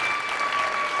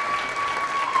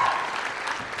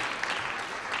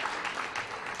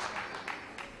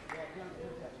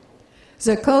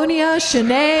 Zaconia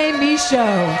Shanae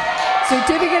Michaud,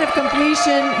 Certificate of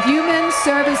Completion, Human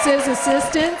Services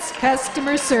Assistance,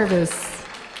 Customer Service.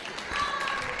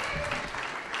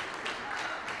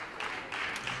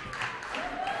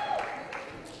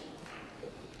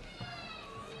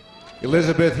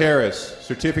 Elizabeth Harris,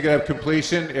 Certificate of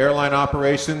Completion, Airline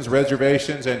Operations,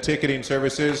 Reservations, and Ticketing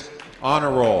Services,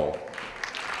 Honor Roll.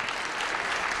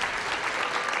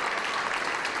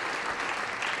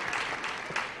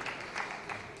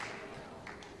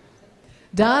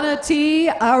 Donna T.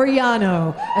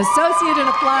 Ariano, Associate in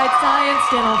Applied Science,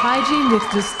 Dental Hygiene with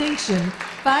distinction,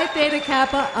 Phi Theta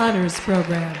Kappa Honors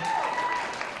Program.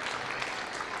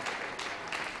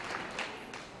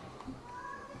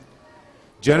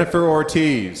 Jennifer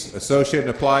Ortiz, Associate in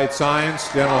Applied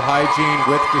Science, Dental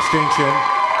Hygiene with Distinction,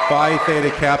 Phi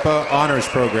Theta Kappa Honors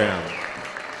Program.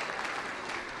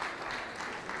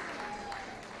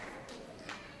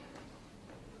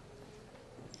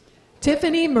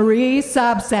 Tiffany Marie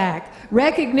Sobsack,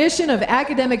 Recognition of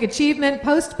Academic Achievement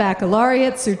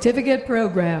Post-Baccalaureate Certificate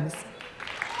Programs.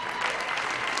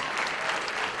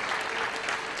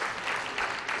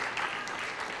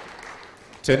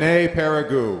 Tanae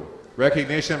Paragu,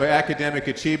 Recognition of Academic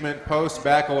Achievement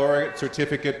Post-Baccalaureate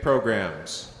Certificate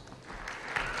Programs.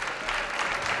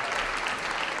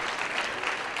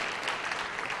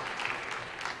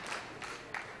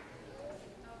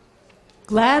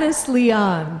 Gladys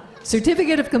Leon,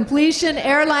 Certificate of Completion,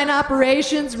 Airline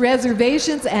Operations,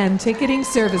 Reservations, and Ticketing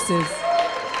Services.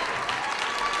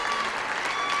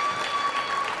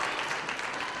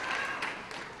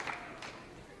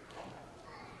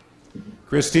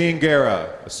 Christine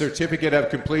Guerra, a Certificate of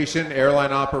Completion,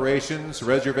 Airline Operations,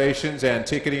 Reservations, and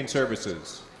Ticketing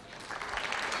Services.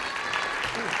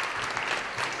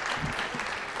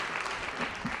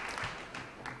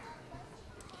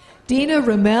 Dina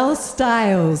Ramel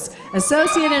Stiles,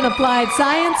 Associate in Applied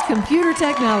Science, Computer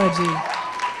Technology.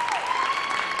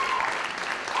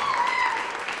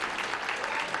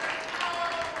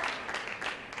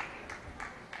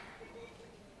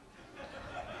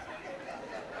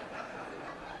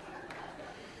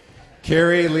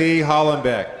 Carrie Lee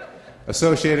Hollenbeck,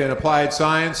 Associate in Applied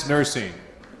Science, Nursing.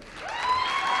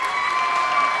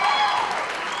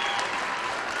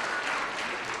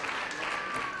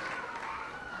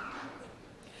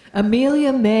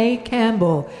 Amelia May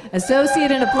Campbell,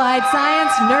 Associate in Applied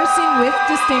Science, Nursing with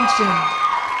Distinction.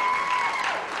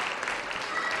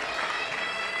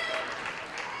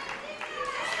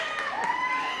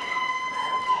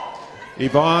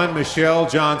 Yvonne Michelle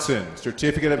Johnson,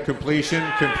 Certificate of Completion,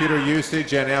 Computer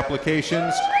Usage and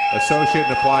Applications, Associate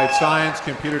in Applied Science,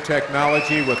 Computer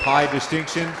Technology with High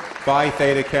Distinction, Phi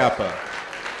Theta Kappa.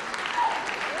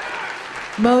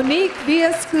 Monique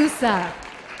Villascusa,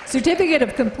 Certificate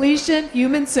of Completion,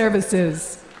 Human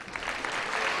Services.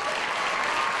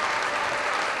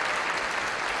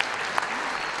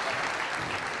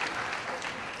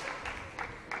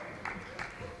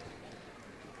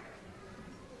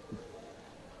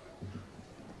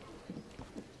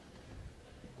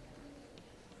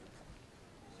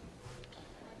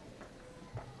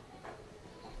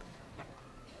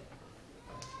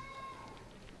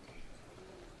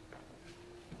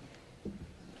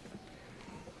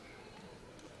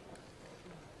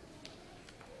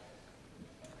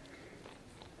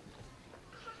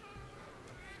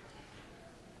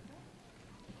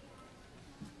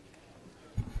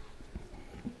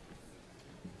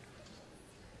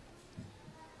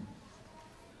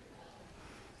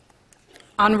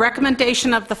 On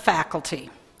recommendation of the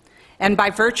faculty, and by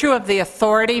virtue of the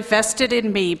authority vested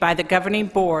in me by the governing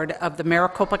board of the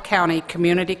Maricopa County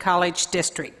Community College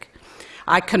District,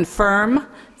 I confirm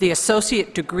the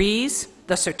associate degrees,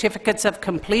 the certificates of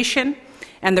completion,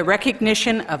 and the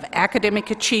recognition of academic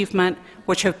achievement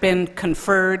which have been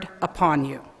conferred upon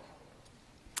you.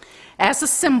 As a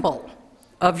symbol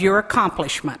of your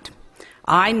accomplishment,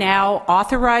 I now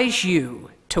authorize you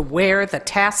to wear the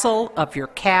tassel of your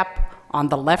cap on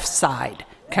the left side.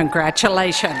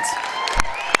 Congratulations.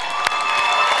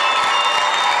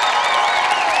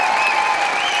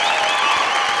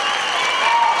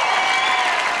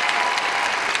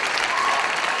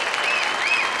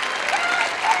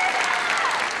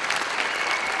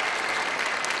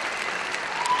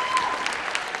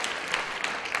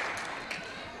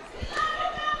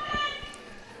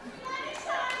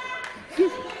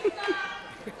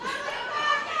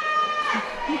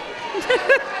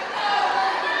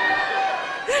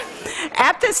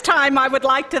 At this time, I would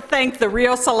like to thank the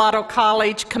Rio Salado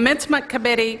College Commencement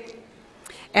Committee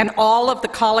and all of the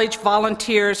college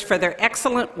volunteers for their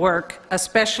excellent work,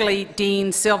 especially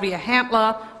Dean Sylvia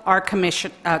Hantla, our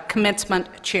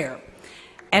Commencement Chair.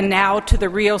 And now to the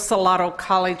Rio Salado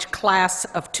College class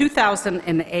of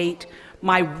 2008,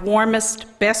 my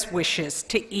warmest, best wishes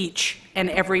to each and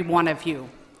every one of you.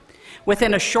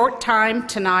 Within a short time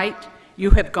tonight,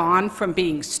 you have gone from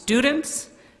being students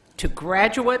to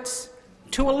graduates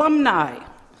to alumni.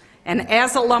 And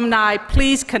as alumni,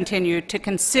 please continue to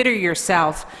consider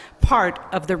yourself part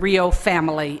of the Rio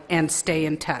family and stay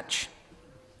in touch.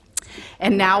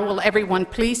 And now will everyone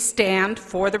please stand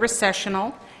for the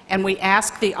recessional, and we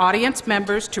ask the audience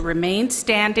members to remain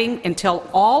standing until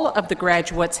all of the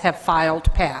graduates have filed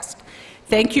past.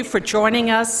 Thank you for joining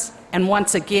us, and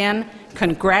once again,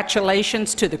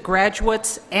 congratulations to the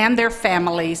graduates and their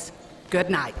families. Good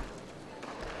night.